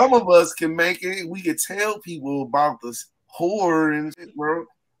least some of us can make it. We can tell people about this horror and shit, bro.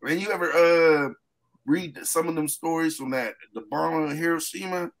 Man, you ever read some of them stories from the bomb of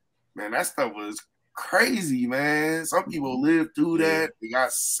Hiroshima? Man, that stuff was crazy, man. Some people lived through that. They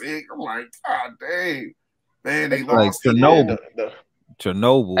got sick. I'm like, God dang. Man, they lost Chernobyl.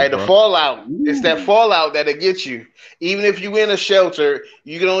 Chernobyl. Hey, the fallout. It's that fallout that'll get you. Even if you in a shelter,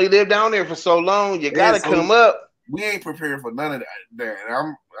 you can only live down there for so long. You gotta come up. We ain't prepared for none of that.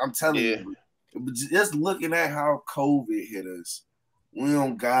 I'm telling you. Just looking at how COVID hit us, we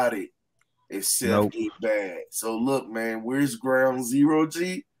don't got it. Except get bad. So look, man, where's ground zero,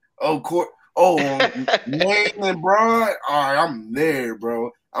 G? Mainland, bro. All right, I'm there,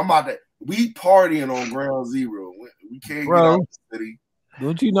 bro. We partying on ground zero. We can't get out of the city.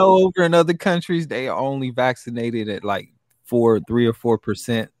 Don't you know over in other countries they are only vaccinated at like 3 or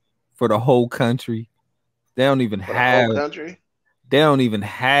 4% for the whole country? They don't even have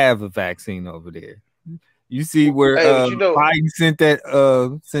a vaccine over there. You see where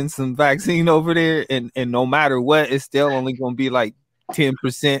Biden sent some vaccine over there, and no matter what, it's still only gonna be like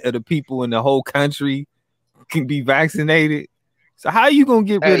 10% of the people in the whole country can be vaccinated. So how are you gonna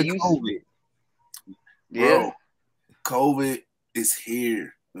get rid of COVID? Bro, COVID is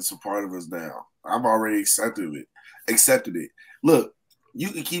here. It's a part of us now. I've already accepted it. Look, you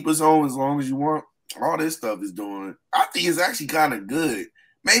can keep us home as long as you want. All this stuff is doing, I think it's actually kind of good.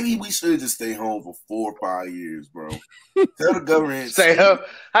 Maybe we should just stay home for 4 or 5 years, bro. Tell the government. Stay up.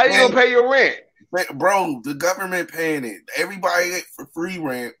 How you gonna pay your rent? Bro, the government paying it. Everybody for free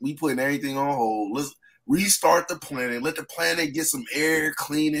rent. We putting everything on hold. Let's restart the planet. Let the planet get some air,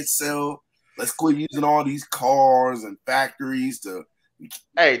 clean itself. Let's quit using all these cars and factories to.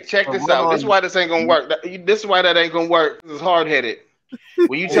 Hey, check this out. This is why this ain't gonna work. This is why that ain't gonna work. This is hard-headed.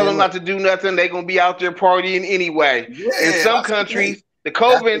 When you tell them not to do nothing, they gonna be out there partying anyway. In some countries, the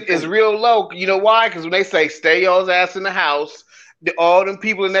COVID is real low. You know why? Because when they say stay y'all's ass in the house, all them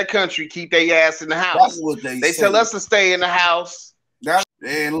people in that country keep their ass in the house. That's what they tell us to stay in the house.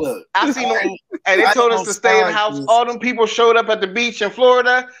 And look, I seen them, and they told us to stay in the house. All them people showed up at the beach in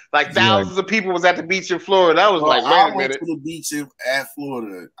Florida. Like thousands of people was at the beach in Florida. I was like, wait a minute. I went to the beach at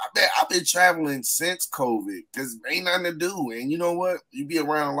Florida. I've been traveling since COVID because ain't nothing to do. And you know what? You be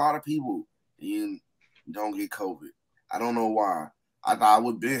around a lot of people and you don't get COVID. I don't know why. I thought I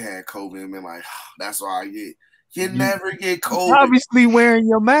would have been had COVID and been like, that's why I get. You never get COVID. Obviously wearing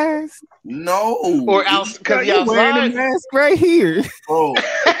your mask. No. Or else because you're wearing a mask right here. Bro.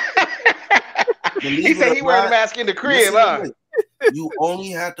 He said he wearing a mask in the crib, huh? You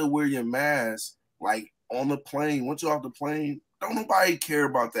only have to wear your mask like on the plane. Once you're off the plane, don't nobody care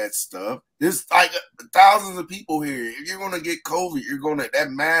about that stuff. There's like thousands of people here. If you're gonna get COVID,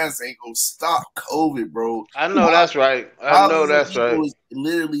 that mask ain't gonna stop COVID, bro. I know that's right. I know that's right. Is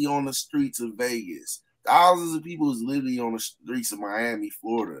literally on the streets of Vegas. Thousands of people is literally on the streets of Miami,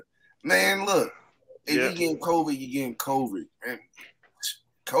 Florida. Man, look, if you're getting COVID, you're getting COVID. And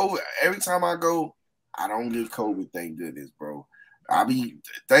COVID, every time I go, I don't get COVID, thank goodness, bro. I be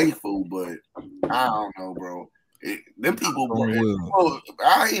thankful, but I don't know, bro. Them people,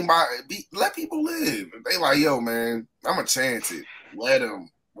 let people live. If they like, yo, man, I'm going to chance it. Let them.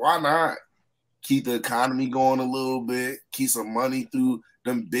 Why not? Keep the economy going a little bit. Keep some money through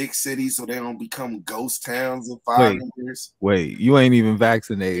them big cities so they don't become ghost towns in 5 years. Wait, you ain't even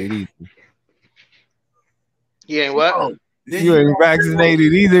vaccinated either. You ain't what? Oh, you ain't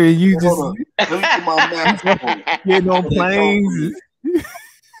vaccinated either. And you just let me put my mask on. Getting on planes.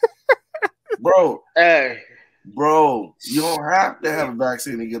 Bro. Hey. Bro, you don't have to have a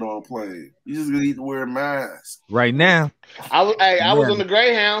vaccine to get on a plane. You just need to wear a mask. Right now. I was on the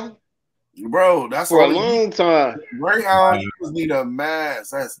Greyhound. Bro, that's for a long time. Greyhound, you just need a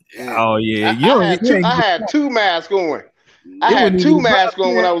mask. That's it. Oh yeah, I had two masks going. I had two masks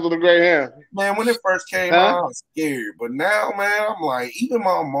going when I was on the Greyhound. Man, when it first came out, I was scared. But now, man, I'm like, even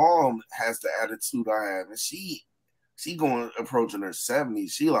my mom has the attitude I have, and she approaching her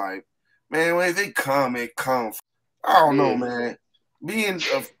 70s. She like, man, when they come, it comes. I don't know, man. Being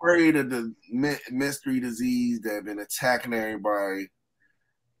afraid of the mystery disease that been attacking everybody.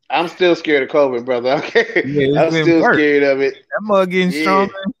 I'm still scared of COVID, brother. Okay, I'm still scared of it. That mug getting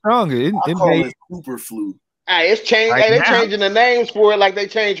stronger and stronger. I call it super flu. Hey, it's changed. Hey, they changing the names for it like they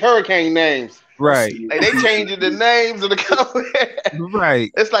changed hurricane names. Right. Hey, they changing the names of the COVID. Right.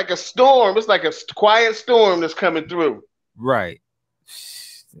 It's like a storm. It's like a quiet storm that's coming through. Right.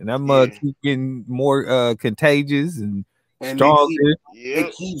 And that mug keep getting more contagious and stronger.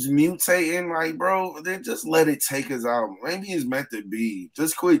 It keeps mutating, like, bro. Then just let it take us out. Maybe it's meant to be.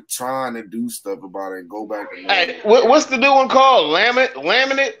 Just quit trying to do stuff about it and go back. Hey, what's the new one called?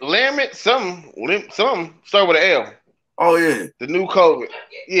 Laminate, something. Start with an L. Oh yeah, the new COVID.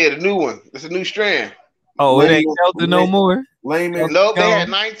 Yeah, the new one. It's a new strand. Oh, it ain't Delta no more. Nope, they had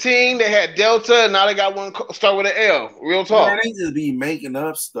 19. They had Delta. And now they got one start with an L. Real talk. Man, they just be making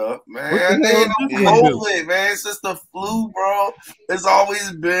up stuff, man. They ain't COVID, man. It's just the flu, bro. It's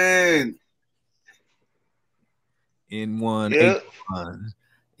always been N1,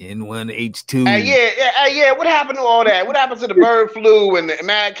 N1H2. Yeah. What happened to all that? What happened to the bird flu and the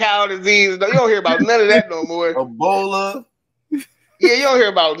mad cow disease? You don't hear about none of that no more. Ebola. Yeah, you don't hear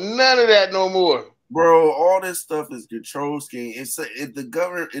about none of that no more. Bro, all this stuff is control scheme. If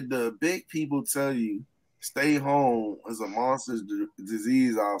the big people tell you stay home, there's a monster's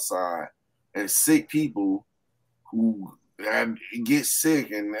disease outside, and sick people who get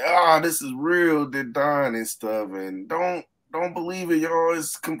sick and this is real, they're dying and stuff, and don't believe it, y'all.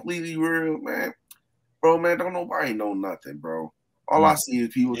 It's completely real, man. Bro, man, don't nobody know nothing, bro. All I see is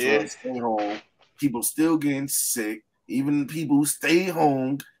people trying to stay home. People still getting sick. Even people who stay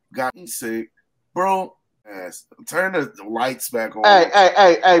home got sick. Bro, turn the lights back on.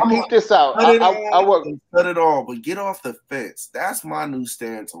 Hey, peep this out. I work. Cut it all, but get off the fence. That's my new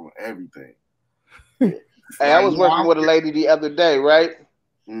stance on everything. Hey, I was working with a lady the other day, right?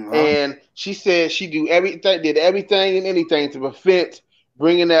 Mm-hmm. And she said she did everything and anything to prevent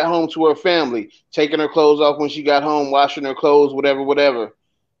bringing that home to her family, taking her clothes off when she got home, washing her clothes, whatever.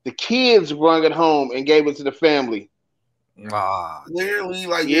 The kids brought it home and gave it to the family. Clearly,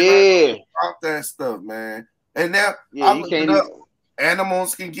 like, stop that stuff, man. And now you can't.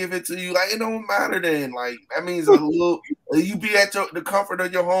 Animals can give it to you. Like, it don't matter then. Like, that means you be at the comfort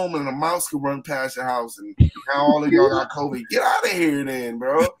of your home and a mouse can run past your house and now all of y'all got COVID. Get out of here then,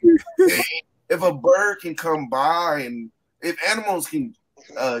 bro. If a bird can come by and if animals can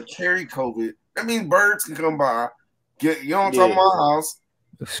carry COVID, that means birds can come by. You know what I'm talking about? My house.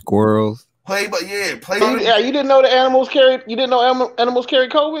 The squirrels. You didn't know the animals carried. You didn't know animals carry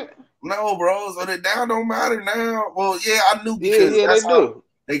COVID? No, bro. So that now don't matter now. Well, yeah, I knew because they do.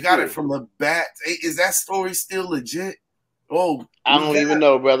 They got it from the bats. Is that story still legit? Oh, I don't even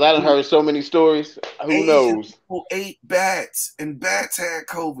know, brother. I done heard so many stories. Who knows? People ate bats, and bats had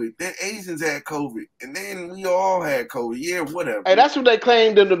COVID. Then Asians had COVID, and then we all had COVID. Yeah, whatever. Hey, that's what they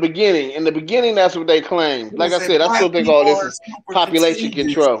claimed in the beginning. In the beginning, that's what they claimed. Like I said, I still think all this is population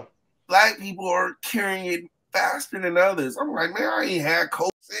control. Black people are carrying it faster than others. I'm like, man, I ain't had COVID.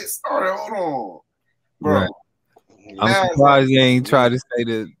 It started. Hold on, bro. Right. I'm surprised they ain't try to say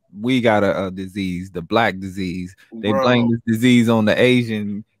that we got a disease, the black disease. They blame this disease on the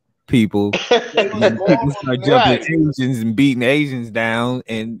Asian people. People start jumping Asians and beating Asians down,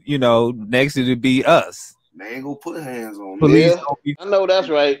 and next it'll be us. They ain't gonna put hands on police. I know that's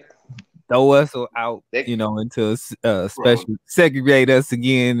right. Throw us out, into a special, segregate us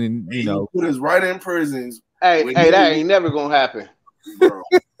again, and put us right in prisons. Hey, that ain't never gonna happen, bro.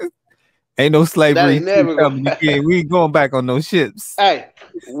 Ain't no slavery. That ain't never coming again. We ain't going back on those ships. Hey,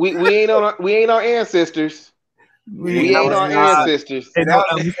 we ain't our ancestors. We ain't our ancestors. That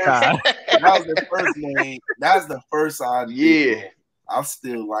was the first name. That's the first idea. Yeah, I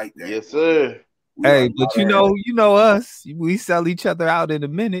still like that. Yes, sir. Hey, but you know us. We sell each other out in a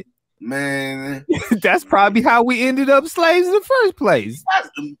minute. Man, that's probably how we ended up slaves in the first place.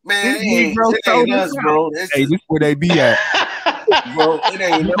 Man, it ain't us, bro. Hey, this where they be at. Bro, it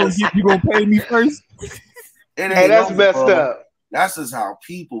ain't us. You gonna pay me first? Hey, that's messed up. That's just how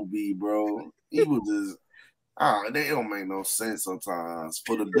people be, bro. People just, they don't make no sense sometimes.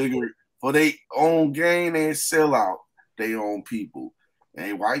 For their own gain, they sell out their own people.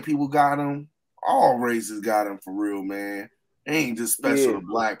 And white people got them. All races got them for real, man. It ain't just special to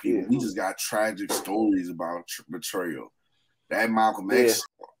black people. We just got tragic stories about betrayal. That Malcolm X.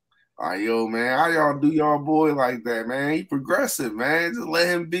 All right, yo, man, how y'all do y'all boy like that, man? He progressive, man. Just let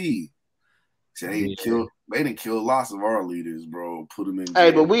him be. They didn't kill lots of our leaders, bro. Put them in jail.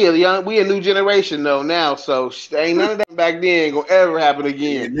 Hey, but we a new generation though now, so ain't none of that back then gonna ever happen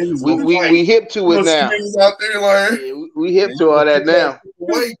again. We hip to it now. Out there like, we hip to all that now.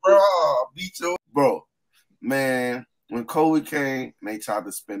 Wait, bro, beat your bro, man. When COVID came, and they tried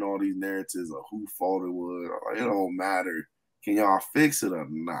to spin all these narratives of who fault it was. Like, it don't matter. Can y'all fix it or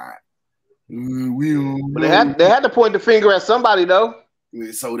not? We don't. But they had to point the finger at somebody though.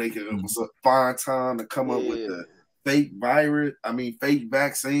 So they could find time to come up with the fake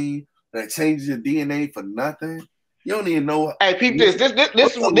vaccine that changes your DNA for nothing. You don't even know. Hey, peep this.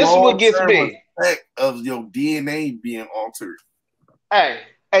 This is what gets me. Effect of your DNA being altered. Hey,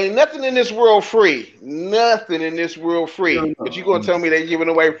 ain't nothing in this world free. Nothing in this world free. But you gonna tell me they giving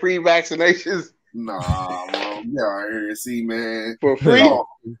away free vaccinations? Nah, bro. Y'all here, see, man, for free.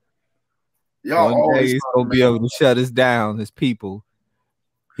 Y'all always gonna be able to shut us down as people.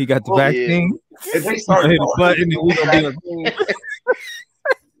 He got the vaccine. If they start hit a button, and we gonna be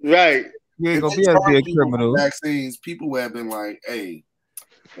right. You ain't gonna be able to be a criminal. Vaccines, people would have been like, "Hey,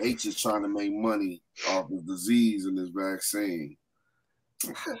 they just trying to make money off the disease in this vaccine."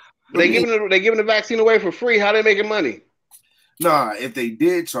 They giving the vaccine away for free. How they making money? Nah, if they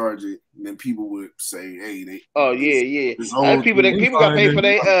did charge it, then people would say, "Hey, they." Oh yeah. People got paid for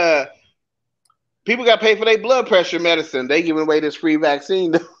their people got paid for their blood pressure medicine. They giving away this free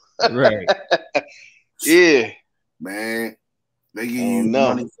vaccine. Right. Yeah. Man, they give you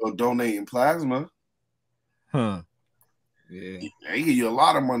money for donating plasma. Huh. Yeah. They give you a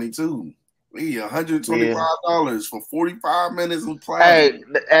lot of money too. They give you $125 for 45 minutes of plasma.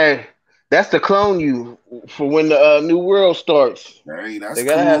 Hey, that's to clone you for when the new world starts. Hey, that's they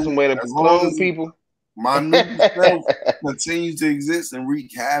gotta have some way to clone people. My new self continues to exist and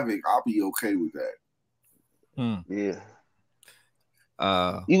wreak havoc. I'll be okay with that. Yeah.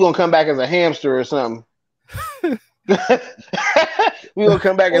 You gonna come back as a hamster or something? We gonna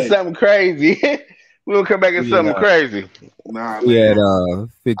come back as something crazy. We gonna come back as something crazy. Nah, we had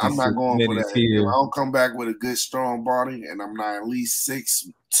 50. I'm not going for that. Here. If I don't come back with a good strong body and I'm not at least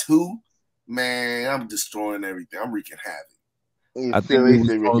 6'2", man, I'm destroying everything. I'm wreaking havoc. I think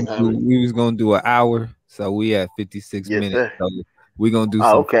we was gonna do an hour, so we had 56 minutes. So we're gonna do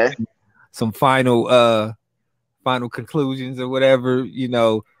some final conclusions or whatever, you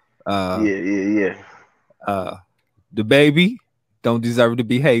know. The baby don't deserve to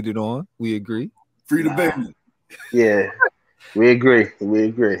be hated on. We agree. Free the baby. Yeah, we agree.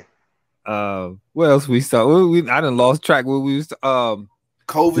 What else we saw? I done lost track. What we was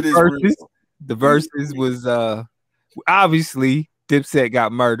COVID is real. The verses was obviously Dipset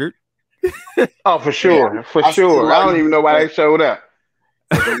got murdered. Oh, for sure, I don't even know why they showed up.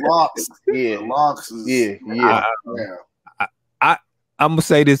 The locks, the locks is I'm gonna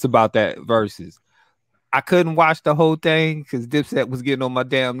say this about that verses. I couldn't watch the whole thing because Dipset was getting on my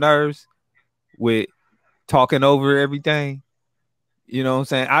damn nerves with talking over everything. You know what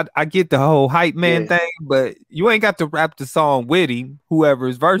I'm saying? I get the whole hype man thing, but you ain't got to rap the song with him,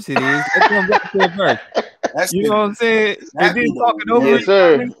 whoever's verse it is. You know what I'm saying? And then talking over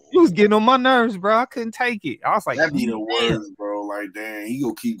it, he was getting on my nerves, bro. I couldn't take it. I was like, that'd be the worst, bro. Like, damn, he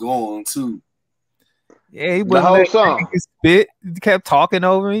gonna keep going too. Yeah, he the whole song. Spit, kept talking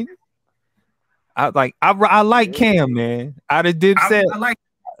over him. I like Cam, man. Out of Dipset,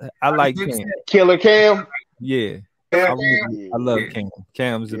 I like Cam. Killer Cam. Yeah. I love Cam.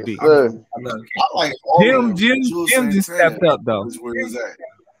 Cam's a beat. I love Cam. Jim just stepped up though.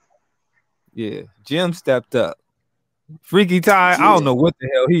 Yeah, Jim stepped up. Freaky Ty, I don't know what the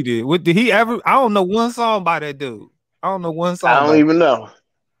hell he did. What did he ever? I don't know one song by that dude. I don't know one song. I don't even know.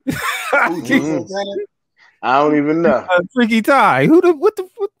 I don't even know. Freaky Ty. What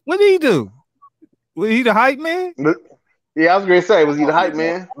did he do? Was he the hype man? Yeah, I was gonna say, was he the hype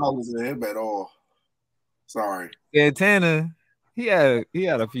man? I wasn't him at all. Sorry. Santana, he had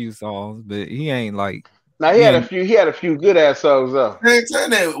a few songs, but he ain't like. Now he had a few good ass songs though.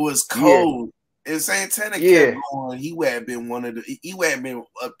 Santana was cold. If Santana kept going, he would have been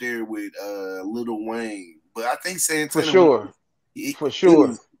up there with Lil Wayne. But I think Santana for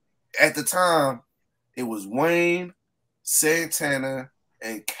sure. At the time, it was Wayne, Santana,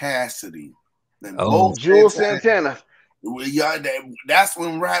 and Cassidy. And both Jules Santana. That's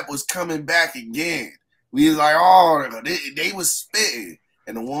when rap was coming back again. We was like, they was spitting,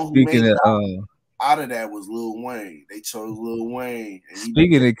 and the one who made it out of that was Lil Wayne. They chose Lil Wayne.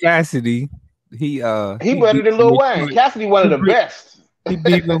 Speaking of Cassidy, he better than Lil Wayne. Cassidy one of the best. He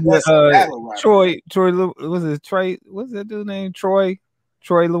beefing with Troy. Was it Trey? What's that dude named Troy?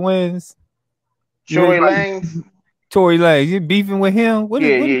 Troy Lanez. Tory Lanez. Tory Lanez. You beefing with him? What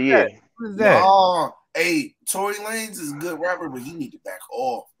is that? Oh, hey, Tory Lanez is a good rapper, but he need to back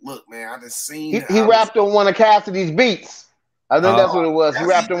off. Look, man, I just seen he rapped on one of Cassidy's beats. I think that's what it was. He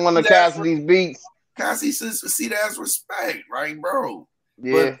rapped on one of Cassidy's beats. Cassidy see that as respect, right, bro?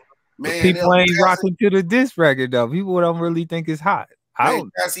 Yeah. But, man, people ain't rocking to the diss record though. People don't really think it's hot.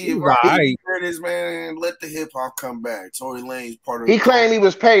 Cassie, right. This man, let the hip hop come back. Tory Lanez part of. He claimed he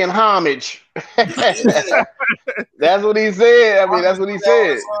was paying homage. That's what he said. I mean, that's what he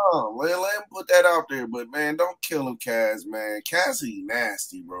said. Let him put that out there, but man, don't kill him, Cass. Man, Cassie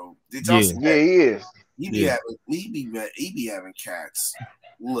nasty, bro. Did y'all see that? Yeah, he is. He be having cats.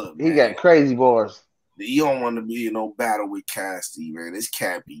 Look, he got crazy bars. You don't want to be in no battle with Cassie, man. This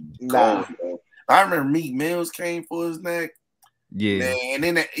cat be going. I remember Meek Mills came for his neck. Yeah, man, and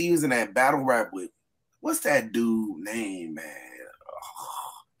then he was in that battle rap with what's that dude name, man?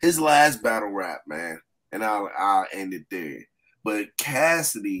 His last battle rap, man, and I'll end it there. But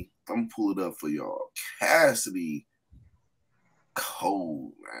Cassidy, I'm gonna pull it up for y'all. Cassidy,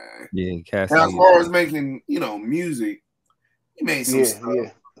 cold, man. Yeah, Cassidy. Now, as far as making music, he made some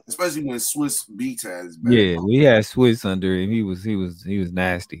stuff, especially when Swiss Beats has. Yeah, we had Swiss under him. He was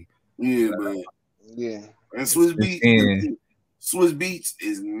nasty. Yeah, man. Yeah, and Swiss Beats. Swiss Beats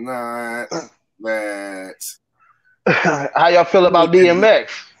is not that. How y'all feel about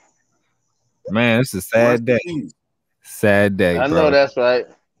DMX? Man, it's a sad day. Sad day. I know that's right.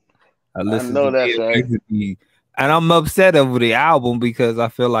 I know that's right. And I'm upset over the album because I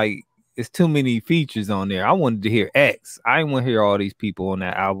feel like it's too many features on there. I wanted to hear X. I didn't want to hear all these people on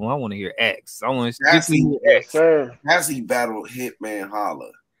that album. I want to hear X. I want to hear X. Cassie battled Hitman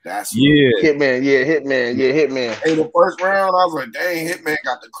Holla. That's Hitman. Hey, the first round, I was like, dang, Hitman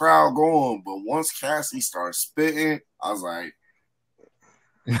got the crowd going. But once Cassie started spitting, I was like,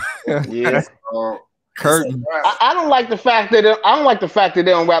 yeah. Curtain. I don't like the fact that they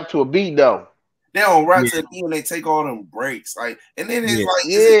don't rap to a beat though. They don't rap to a beat and they take all them breaks. Like, and then it's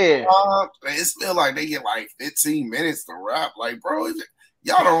it feel like they get like 15 minutes to rap. Like, bro,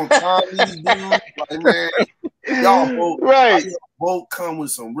 y'all don't time these dudes. Like, man, y'all both come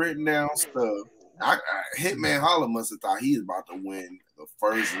with some written down stuff. Hitman Holla must have thought he was about to win the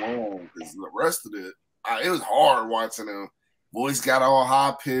first round because the rest of it was hard watching him. Voice got all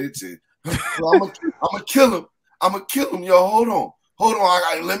high pitch and I'm gonna kill him. I'm gonna kill him, yo. Hold on.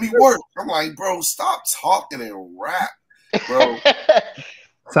 Let me work. I'm like, bro, stop talking and rap, bro.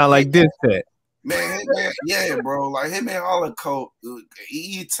 Sound like this set. Man, yeah, bro. Like Hitman Holla Coat,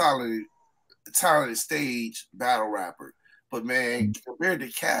 he talented stage battle rapper. But man, compared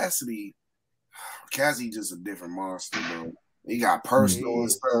to Cassidy just a different monster, bro. He got personal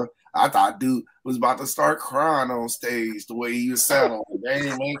and stuff. I thought dude was about to start crying on stage the way he was sounding.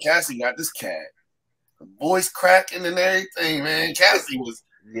 Dang, man, Cassidy got this cat. The voice cracking and everything, man. Cassidy was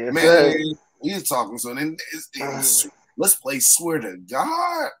he was talking. So then let's play Swear to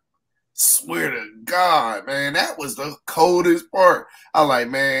God. Swear to God, man, that was the coldest part. I like,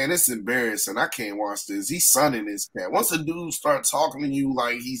 man, it's embarrassing. I can't watch this. He's sunning this cat. Once a dude start talking to you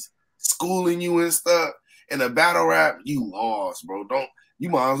like he's schooling you and stuff in a battle rap, you lost, bro. You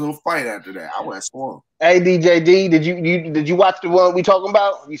might as well fight after that. I went swarm. Hey, DJD, did you watch the one we talking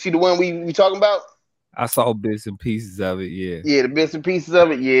about? You see the one we talking about? I saw bits and pieces of it. Yeah. Yeah, the bits and pieces of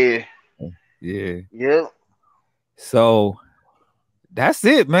it. Yeah. Yeah. Yep. So. That's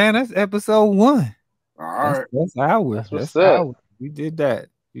it, man. That's episode 1. All right. That's ours. That's ours. We did that.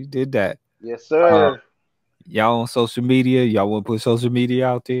 Yes, sir. Y'all on social media? Y'all want to put social media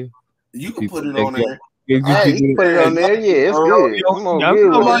out there? You can put it on there. You can put it on there. Yeah, it's good. You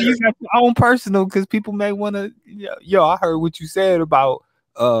got your own personal because people may want to. Yo, I heard what you said about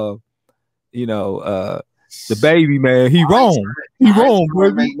the baby man. He wrong. He wrong,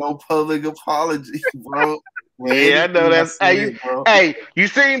 bro. Make no public apology, bro. Yeah, I know that's. Hey, you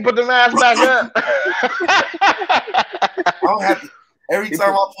see him put the mask back up? I don't have to. Every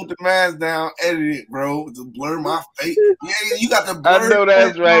time I put the mask down, edit it, bro, to blur my face. Yeah, you got the blur. I know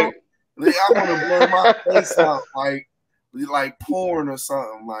that's right. I want to blur my face out like porn or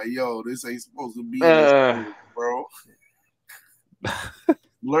something. Like, yo, this ain't supposed to be this, bro.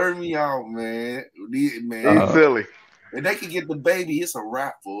 Blur me out, man. He's silly. If they can get the baby, it's a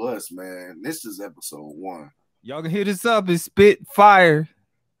wrap for us, man. This is episode 1. Y'all can hit us up and Spitfire.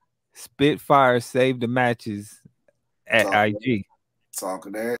 Spitfire save the matches at IG.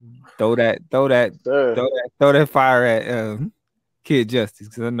 Talking that. Throw that fire at Kid Justice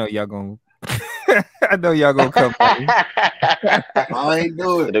because I know y'all gonna I know y'all gonna come. I ain't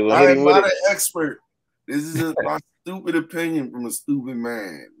doing it. I am not an expert. This is my stupid opinion from a stupid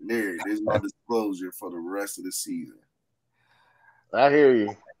man. There's my disclosure for the rest of the season. I hear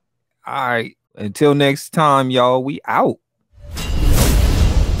you. All right. Until next time, y'all. We out.